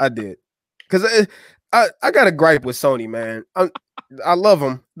 I did, because I got a gripe with Sony, man. I love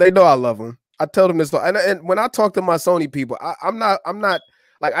them. They know I love them. I tell them this, and when I talk to my Sony people, I'm not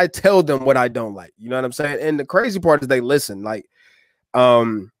like, I tell them what I don't like. You know what I'm saying? And the crazy part is they listen. Like,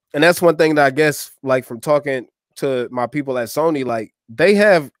 and that's one thing that I guess, like, from talking to my people at Sony, like, they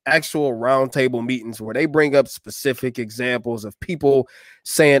have actual roundtable meetings where they bring up specific examples of people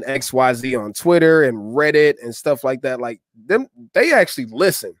saying XYZ on Twitter and Reddit and stuff like that. Like, they actually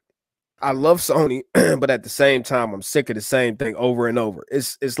listen. I love Sony, but at the same time, I'm sick of the same thing over and over.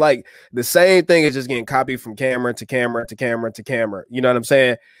 It's like the same thing is just getting copied from camera to camera to camera to camera. You know what I'm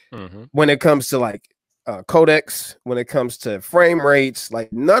saying? Mm-hmm. When it comes to like codecs, when it comes to frame rates,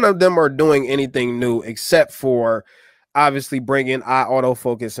 like none of them are doing anything new except for obviously bringing eye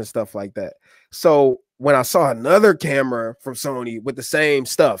autofocus and stuff like that. So when I saw another camera from Sony with the same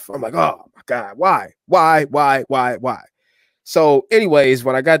stuff, I'm like, oh my God, why? So anyways,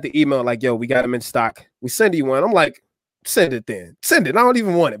 when I got the email like, yo, we got them in stock, we send you one. I'm like, send it then. Send it. I don't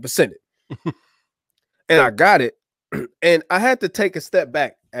even want it, but send it. And I got it. And I had to take a step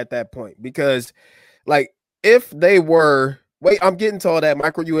back at that point because like if they were, wait, I'm getting to all that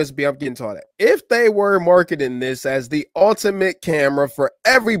micro USB, I'm getting to all that. If they were marketing this as the ultimate camera for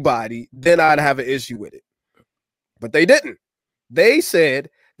everybody, then I'd have an issue with it. But they didn't. They said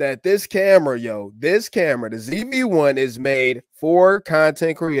that this camera, the ZV-1 is made for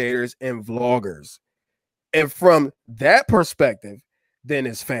content creators and vloggers. And from that perspective, then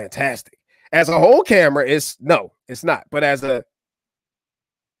it's fantastic. As a whole camera, it's not. But as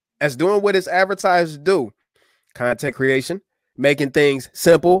doing what it's advertised to do, content creation, making things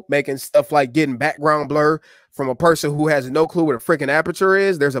simple, making stuff like getting background blur from a person who has no clue what a freaking aperture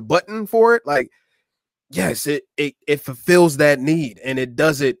is. There's a button for it. Like, yes, it fulfills that need, and it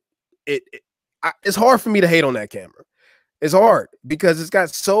does it. It's hard for me to hate on that camera. It's hard because it's got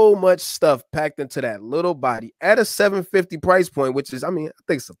so much stuff packed into that little body at a $750 price point, which is, I mean, I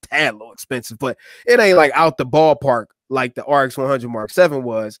think it's a tad little expensive, but it ain't like out the ballpark like the RX 100 Mark 7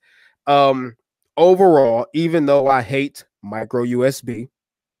 was. Overall, even though I hate micro USB,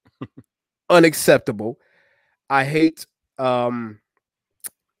 unacceptable. I hate not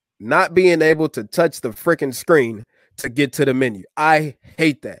being able to touch the freaking screen to get to the menu. I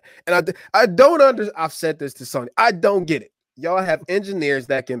hate that. And I don't I've said this to Sony. I don't get it. Y'all have engineers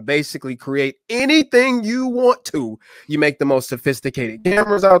that can basically create anything you want to. You make the most sophisticated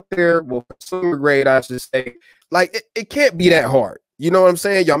cameras out there. Well, consumer grade, I should say. Like, it can't be that hard. You know what I'm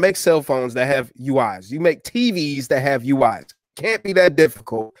saying? Y'all make cell phones that have UIs. You make TVs that have UIs. Can't be that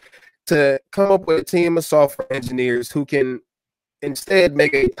difficult to come up with a team of software engineers who can instead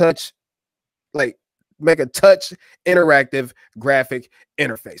make a touch interactive graphic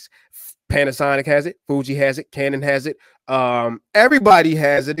interface. Panasonic has it, Fuji has it, Canon has it. Everybody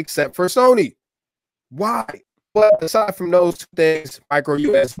has it except for Sony. Why? But aside from those two things, micro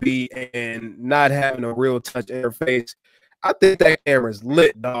USB and not having a real touch interface, I think that camera is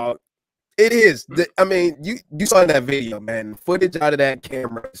lit, dog. It is. I mean, you saw in that video, man. Footage out of that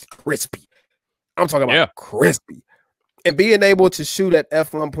camera is crispy. I'm talking about crispy. And being able to shoot at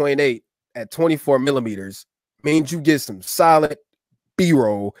f1.8 at 24 millimeters means you get some solid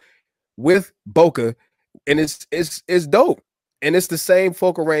B-roll with bokeh, and it's dope. And it's the same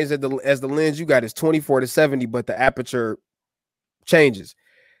focal range as the lens you got is 24 to 70, but the aperture changes.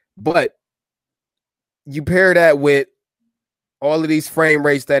 But you pair that with all of these frame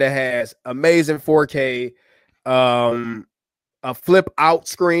rates that it has, amazing 4K, a flip out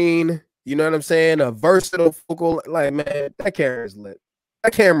screen, you know what I'm saying? A versatile focal, like, man, that camera is lit.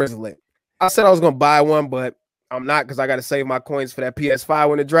 That camera is lit. I said I was gonna buy one, but I'm not because I got to save my coins for that PS5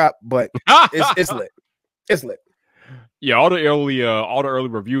 when it dropped. But it's lit. It's lit. Yeah, all the early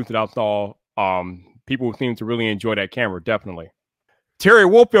reviews that I saw, people seem to really enjoy that camera. Definitely. Terry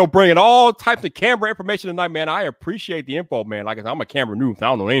Warfield bringing all types of camera information tonight, man. I appreciate the info, man. Like I said, I'm a camera noob. I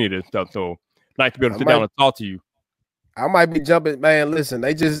don't know any of this stuff, so nice to be able to sit down and talk to you. I might be jumping, man. Listen,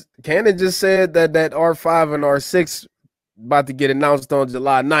 Canon just said that R5 and R6 about to get announced on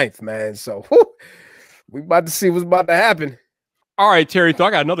July 9th, man. So we about to see what's about to happen. All right, Terry. So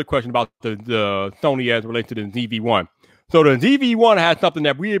I got another question about the Sony as related to the ZV-1. So the ZV-1 has something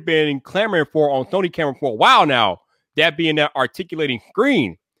that we have been clamoring for on Sony camera for a while now, that being that articulating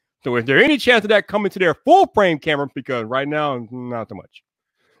screen. So is there any chance of that coming to their full frame camera? Because right now, not so much.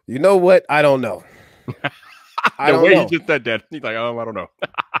 You know what? I don't know. I don't know. He just said that. He's like, I don't know.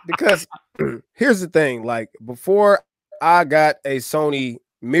 Because here's the thing. Like, before I got a Sony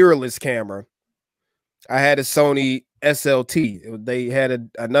mirrorless camera, I had a Sony SLT. They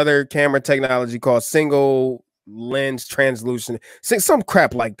had another camera technology called single lens translucent, some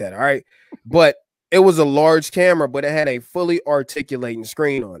crap like that. All right. But it was a large camera, but it had a fully articulating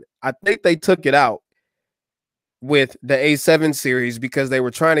screen on it. I think they took it out with the A7 series because they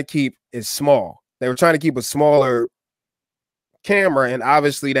were trying to keep it small. They were trying to keep a smaller camera, and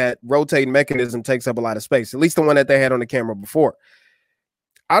obviously that rotating mechanism takes up a lot of space, at least the one that they had on the camera before.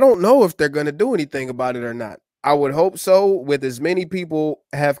 I don't know if they're going to do anything about it or not. I would hope so, with as many people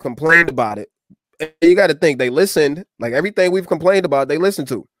have complained about it. You got to think they listened, like everything we've complained about, they listened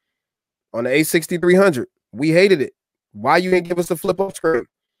to. on the A6300. We hated it. Why you ain't give us a flip up screen?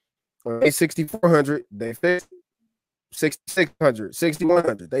 On A6400, they fixed it. 6600,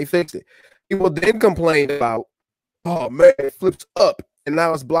 6100, they fixed it. People then complained about, oh man, it flips up and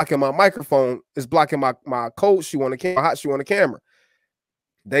now it's blocking my microphone. It's blocking my cold shoe on the camera, hot shoe on the camera.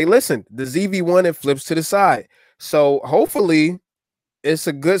 They listened. The ZV-1, it flips to the side. So hopefully it's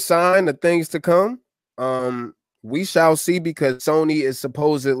a good sign of things to come. We shall see, because Sony is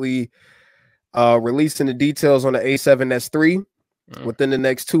supposedly releasing the details on the A7S III within the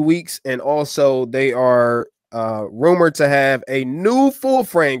next 2 weeks. And also they are rumored to have a new full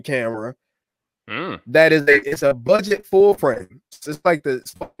frame camera. That is it's a budget full frame. It's like the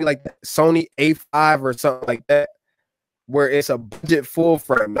Sony A5 or something like that, where it's a budget full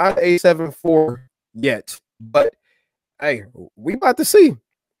frame, not A7 IV yet. But hey, we about to see.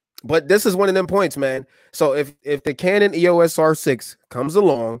 But this is one of them points, man. So if the Canon EOS R6 comes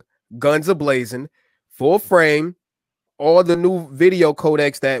along, guns a blazing, full frame, all the new video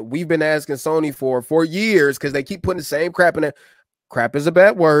codecs that we've been asking Sony for years, because they keep putting the same crap in it. Crap is a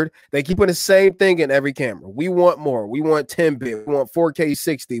bad word. They keep putting the same thing in every camera. We want more. We want 10-bit. We want 4K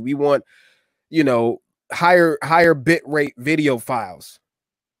 60. We want, higher bit rate video files.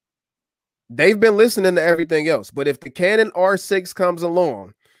 They've been listening to everything else. But if the Canon R6 comes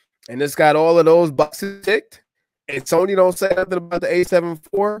along and it's got all of those boxes ticked, and Sony don't say nothing about the A7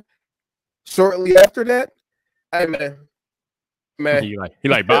 IV shortly after that, hey man, he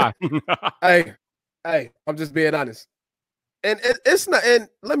like bye. hey, I'm just being honest. And it's not. And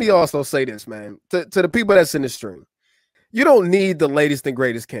let me also say this, man, to the people that's in the stream, you don't need the latest and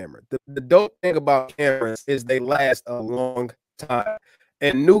greatest camera. The dope thing about cameras is they last a long time.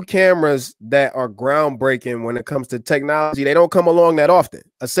 And new cameras that are groundbreaking when it comes to technology, they don't come along that often.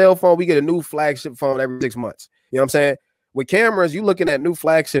 A cell phone, we get a new flagship phone every 6 months. You know what I'm saying? With cameras, you're looking at new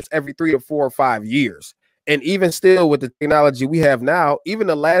flagships every 3 or 4 or 5 years. And even still, with the technology we have now, even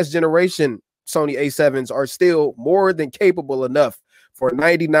the last generation Sony A7s are still more than capable enough for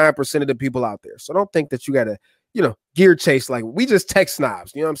 99% of the people out there. So don't think that you got to, gear chase like we just tech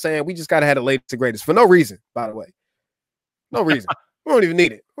snobs. You know what I'm saying? We just got to have the latest and greatest for no reason, by the way. No reason. We don't even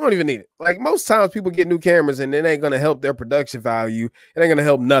need it. Like most times people get new cameras and it ain't going to help their production value. It ain't going to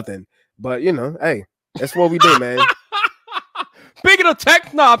help nothing. But, hey, that's what we do, man. Speaking of tech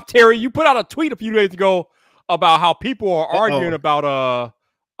snob, Terry, you put out a tweet a few days ago about how people are arguing about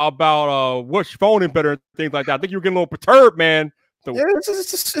which phone is better and things like that. I think you were getting a little perturbed, man. So yeah,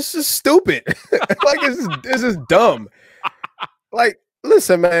 it's just stupid. Like it's just dumb. Like,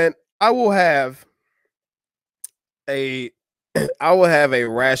 listen, man, I will have a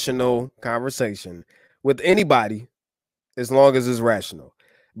rational conversation with anybody as long as it's rational.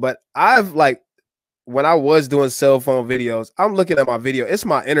 But when I was doing cell phone videos, I'm looking at my video. It's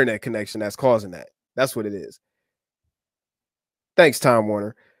my internet connection that's causing that. That's what it is. Thanks, Time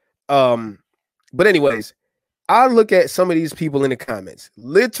Warner. But anyways, I look at some of these people in the comments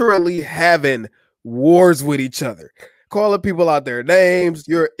literally having wars with each other, calling people out their names.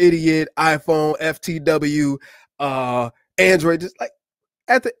 You're an idiot, iPhone, FTW, Android. Just like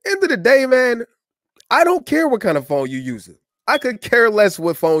at the end of the day, man, I don't care what kind of phone you're using. I could care less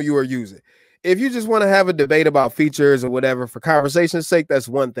what phone you are using. If you just want to have a debate about features or whatever for conversation's sake, that's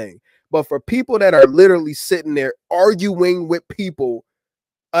one thing. But for people that are literally sitting there arguing with people,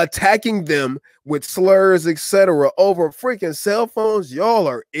 attacking them with slurs, etc., over freaking cell phones, y'all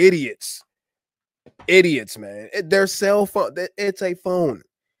are idiots. Idiots, man. Their cell phone, it's a phone.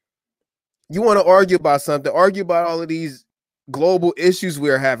 You want to argue about something, argue about all of these global issues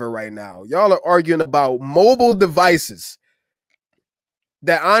we're having right now. Y'all are arguing about mobile devices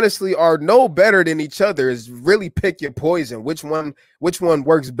that honestly are no better than each other. Is really pick your poison. Which one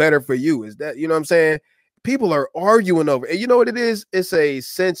works better for you? Is that, you know what I'm saying? People are arguing over it. And you know what it is? It's a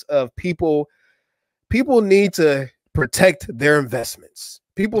sense of people need to protect their investments.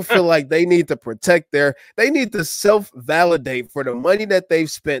 People feel like they need to they need to self-validate for the money that they've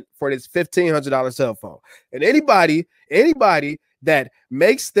spent for this $1,500 cell phone. And anybody that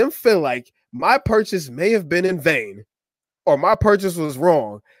makes them feel like my purchase may have been in vain or my purchase was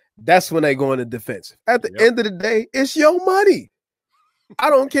wrong, that's when they go into defense. At the end of the day, it's your money. I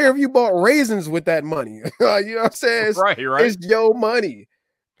don't care if you bought raisins with that money. You know what I'm saying? Right. It's your money.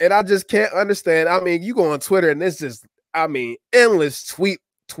 And I just can't understand. I mean, you go on Twitter and it's just, endless tweet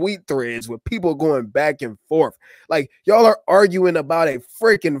threads with people going back and forth. Like, y'all are arguing about a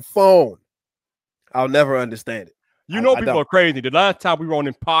freaking phone. I'll never understand it. People are crazy. The last time we were on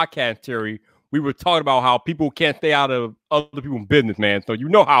this podcast, Terry, we were talking about how people can't stay out of other people's business, man. So you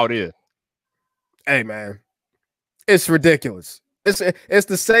know how it is. Hey, man. It's ridiculous. It's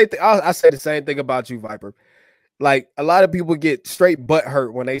the same thing. I say the same thing about you, Viper. Like a lot of people get straight butt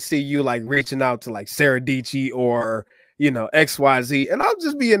hurt when they see you like reaching out to like Sarah Dici or XYZ, and I'll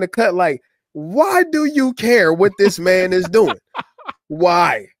just be in the cut like, why do you care what this man is doing?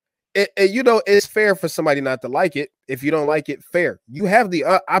 Why? It's fair for somebody not to like it. If you don't like it, fair. You have the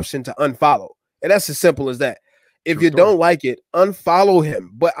option to unfollow, and that's as simple as that. If you don't like it, unfollow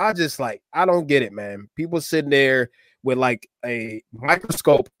him. But I don't get it, man. People sitting there with like a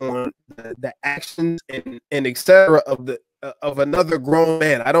microscope on the actions and etc. of another grown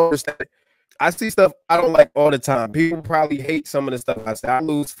man. I don't understand it. I see stuff I don't like all the time. People probably hate some of the stuff I say. I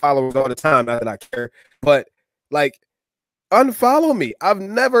lose followers all the time, not that I care. But like, unfollow me. I've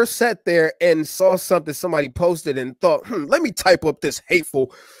never sat there and saw something somebody posted and thought, let me type up this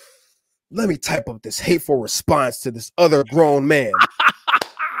hateful response to this other grown man.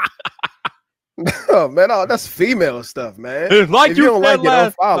 Oh man, that's female stuff, man. It's like you don't like it,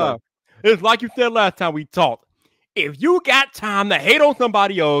 unfollow. It's like you said last time we talked. If you got time to hate on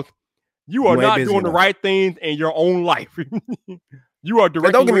somebody else, you are not doing the right things in your own life. You are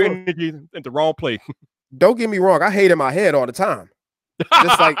directing your energy into the wrong place. Don't get me wrong. I hate in my head all the time.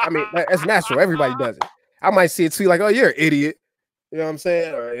 Just like, I mean, that's natural. Everybody does it. I might see a tweet like, oh, you're an idiot. You know what I'm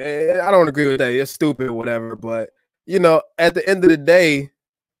saying? Or, I don't agree with that. You're stupid or whatever. But, at the end of the day,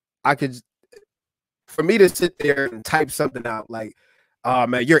 for me to sit there and type something out like, oh,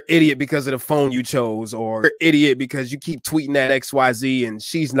 man, you're an idiot because of the phone you chose, or you're an idiot because you keep tweeting at XYZ and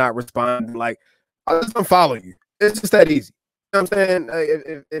she's not responding. Like, I'll just unfollow you. It's just that easy. You know what I'm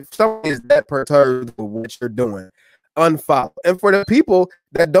saying? If someone is that perturbed with what you're doing, unfollow. And for the people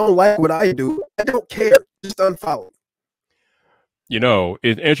that don't like what I do, I don't care. Just unfollow.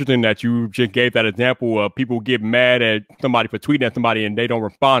 It's interesting that you just gave that example of people get mad at somebody for tweeting at somebody and they don't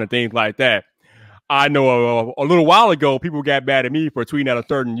respond and things like that. I know a little while ago, people got mad at me for tweeting at a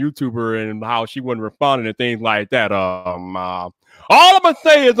certain YouTuber and how she wasn't responding and things like that. All I'm gonna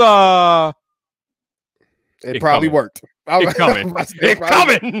say is, it probably worked. It's coming. It's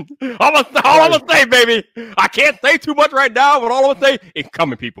coming. All I'm gonna say, baby. I can't say too much right now, but all I'm gonna say, it's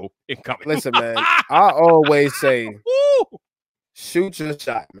coming, people. It's coming. Listen, man. I always say, shoot your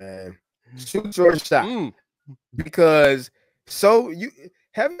shot, man. Shoot your shot. Because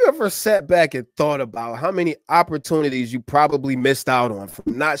have you ever sat back and thought about how many opportunities you probably missed out on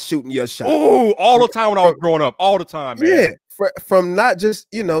from not shooting your shot? Oh, all the time when I was growing up, all the time, man. Yeah. From not just,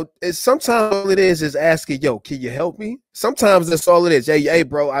 it's sometimes all it is asking, yo, can you help me? Sometimes that's all it is. Hey,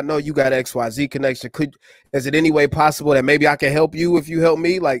 bro, I know you got XYZ connection. Is it any way possible that maybe I can help you if you help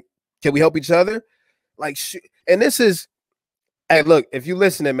me? Like, can we help each other? Like, and this is, hey, look, if you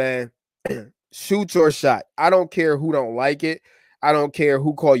listening, man, shoot your shot. I don't care who don't like it. I don't care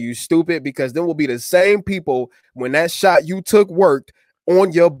who call you stupid, because then we'll be the same people when that shot you took worked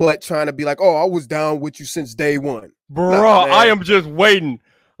on your butt trying to be like, oh, I was down with you since day one. Bro, I am just waiting.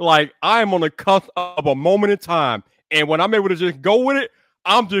 Like, I am on the cusp of a moment in time. And when I'm able to just go with it,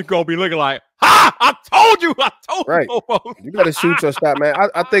 I'm just going to be looking like, ha, I told you. Right. You got to shoot your shot, man.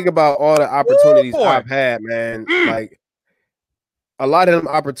 I think about all the opportunities I've had, man. Like, a lot of them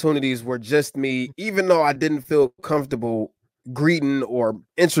opportunities were just me, even though I didn't feel comfortable greeting or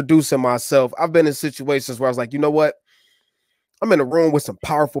introducing myself. I've been in situations where I was like, you know what? I'm in a room with some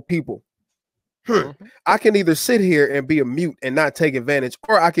powerful people. I can either sit here and be a mute and not take advantage,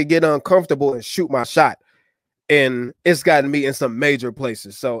 or I could get uncomfortable and shoot my shot. And it's gotten me in some major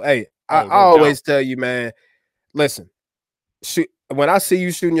places. So, hey, I always tell you, man, listen, when I see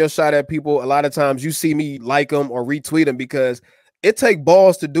you shooting your shot at people, a lot of times you see me like them or retweet them, because it takes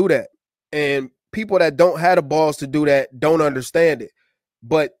balls to do that. And people that don't have the balls to do that don't understand it.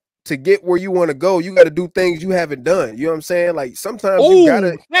 But to get where you want to go, you got to do things you haven't done. You know what I'm saying? Like, sometimes you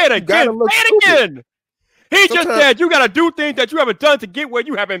gotta look stupid. He just said you gotta do things that you haven't done to get where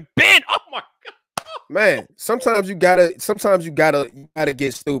you haven't been. Oh my god, man! Sometimes you gotta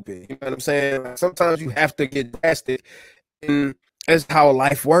get stupid. You know what I'm saying? Like, sometimes you have to get drastic, and that's how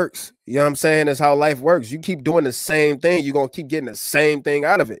life works. You know what I'm saying? That's how life works. You keep doing the same thing, you're gonna keep getting the same thing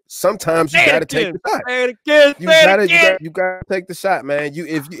out of it. Sometimes you gotta take the shot. You gotta take the shot, man.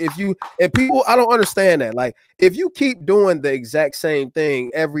 If people, I don't understand that. Like, if you keep doing the exact same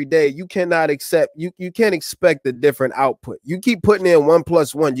thing every day, you can't expect a different output. You keep putting in 1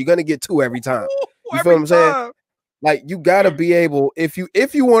 + 1, you're gonna get 2 every time. You feel what I'm saying? Like, you gotta be able, if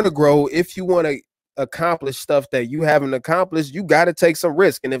you want to grow, if you want to accomplish stuff that you haven't accomplished, you got to take some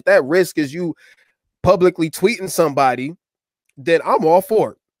risk. And if that risk is you publicly tweeting somebody, then I'm all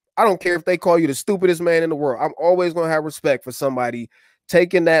for it. I don't care if they call you the stupidest man in the world. I'm always going to have respect for somebody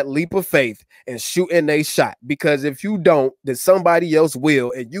taking that leap of faith and shooting a shot. Because if you don't, then somebody else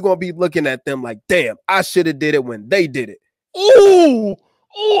will, and you're gonna be looking at them like, damn, I should have did it when they did it. Ooh,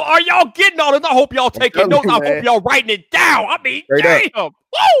 are y'all getting all this? I hope y'all taking notes. I hope y'all writing it down. I mean, straight damn. Up.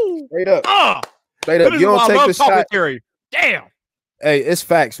 Woo! Straight up. Straight up. You don't take the shot. Terry. Damn. Hey, it's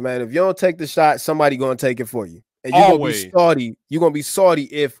facts, man. If you don't take the shot, somebody gonna take it for you. And you're gonna be salty. You're gonna be salty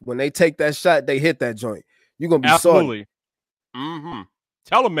if when they take that shot, they hit that joint. You're gonna be salty. Mm-hmm.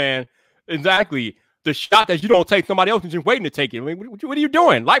 Tell them, man. Exactly. The shot that you don't take, somebody else is just waiting to take it. I mean, what are you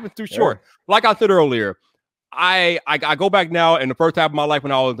doing? Life is too short. Like I said earlier, I go back now in the first half of my life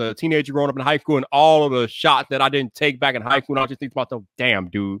when I was a teenager growing up in high school, and all of the shots that I didn't take back in high school, and I was just thinking to myself, damn,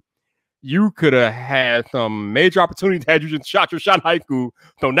 dude, you could have had some major opportunities had you just shot your shot in high school.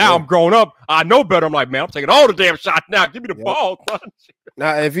 So now I'm growing up. I know better. I'm like, man, I'm taking all the damn shots now. Give me the ball, son.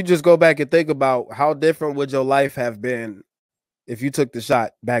 Now, if you just go back and think about how different would your life have been if you took the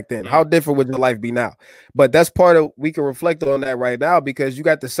shot back then, how different would your life be now? But that's part of, we can reflect on that right now because you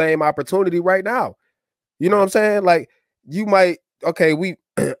got the same opportunity right now. You know what I'm saying? Like you might,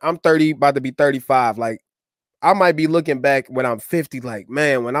 I'm 30, about to be 35. Like I might be looking back when I'm 50, like,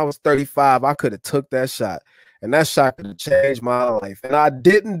 man, when I was 35, I could have took that shot and that shot could have changed my life. And I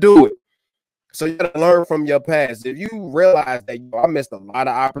didn't do it. So you got to learn from your past. If you realize that I missed a lot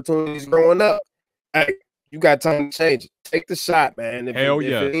of opportunities growing up, hey, you got time to change it. Take the shot, man. If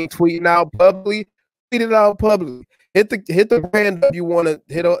it ain't tweeting out publicly, tweet it out publicly. Hit the brand up you want to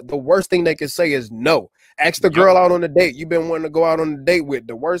hit. The worst thing they can say is no. Ask the girl out on a date you've been wanting to go out on a date with.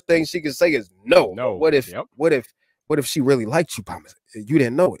 The worst thing she can say is no. No. What if she really liked you, Thomas? You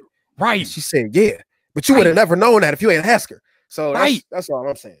didn't know it. Right. She said, yeah. But you would have never known that if you ain't asked her. So that's all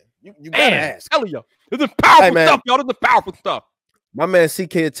I'm saying. You gotta ask. Tell you. This is powerful stuff, y'all. This is powerful stuff. My man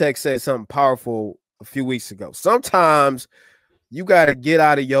CK Tech said something powerful a few weeks ago. Sometimes you gotta get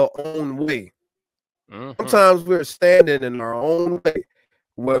out of your own way. Sometimes we're standing in our own way.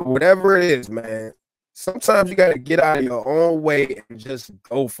 Whatever it is, man. Sometimes you gotta get out of your own way and just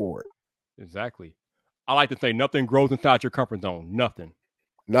go for it. Exactly. I like to say nothing grows inside your comfort zone. Nothing.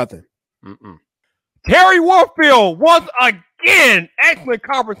 Terry Warfield, once again, excellent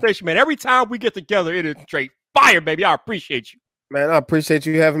conversation, man. Every time we get together, it is straight fire, baby. I appreciate you. Man, I appreciate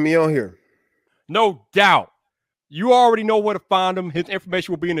you having me on here. No doubt. You already know where to find him. His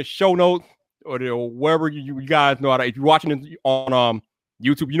information will be in the show notes or wherever you guys know how to. If you're watching it on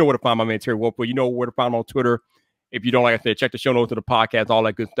YouTube, you know where to find my man Terry Warfield. You know where to find him on Twitter. If you don't, like I said, check the show notes of the podcast. All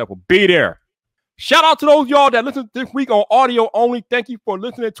that good stuff will be there. Shout out to those y'all that listened this week on audio only. Thank you for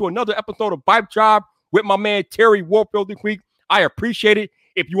listening to another episode of Bike Job with my man Terry Warfield this week. I appreciate it.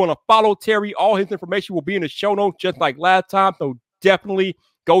 If you want to follow Terry, all his information will be in the show notes just like last time. So definitely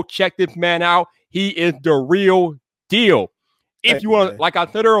go check this man out. He is the real deal. If you want to, like I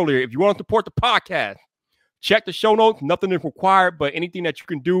said earlier, if you want to support the podcast, check the show notes. Nothing is required, but anything that you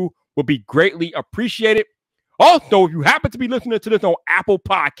can do will be greatly appreciated. Also, if you happen to be listening to this on Apple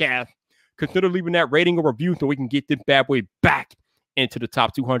Podcasts, consider leaving that rating or review so we can get this bad boy back into the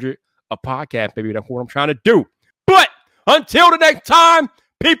top 200 of podcasts, baby. That's what I'm trying to do. But until the next time,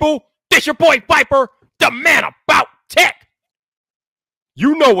 people, this your boy Viper, the man about tech.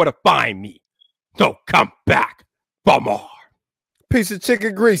 You know where to find me. So come back for more. Piece of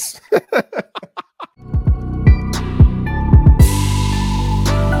chicken grease.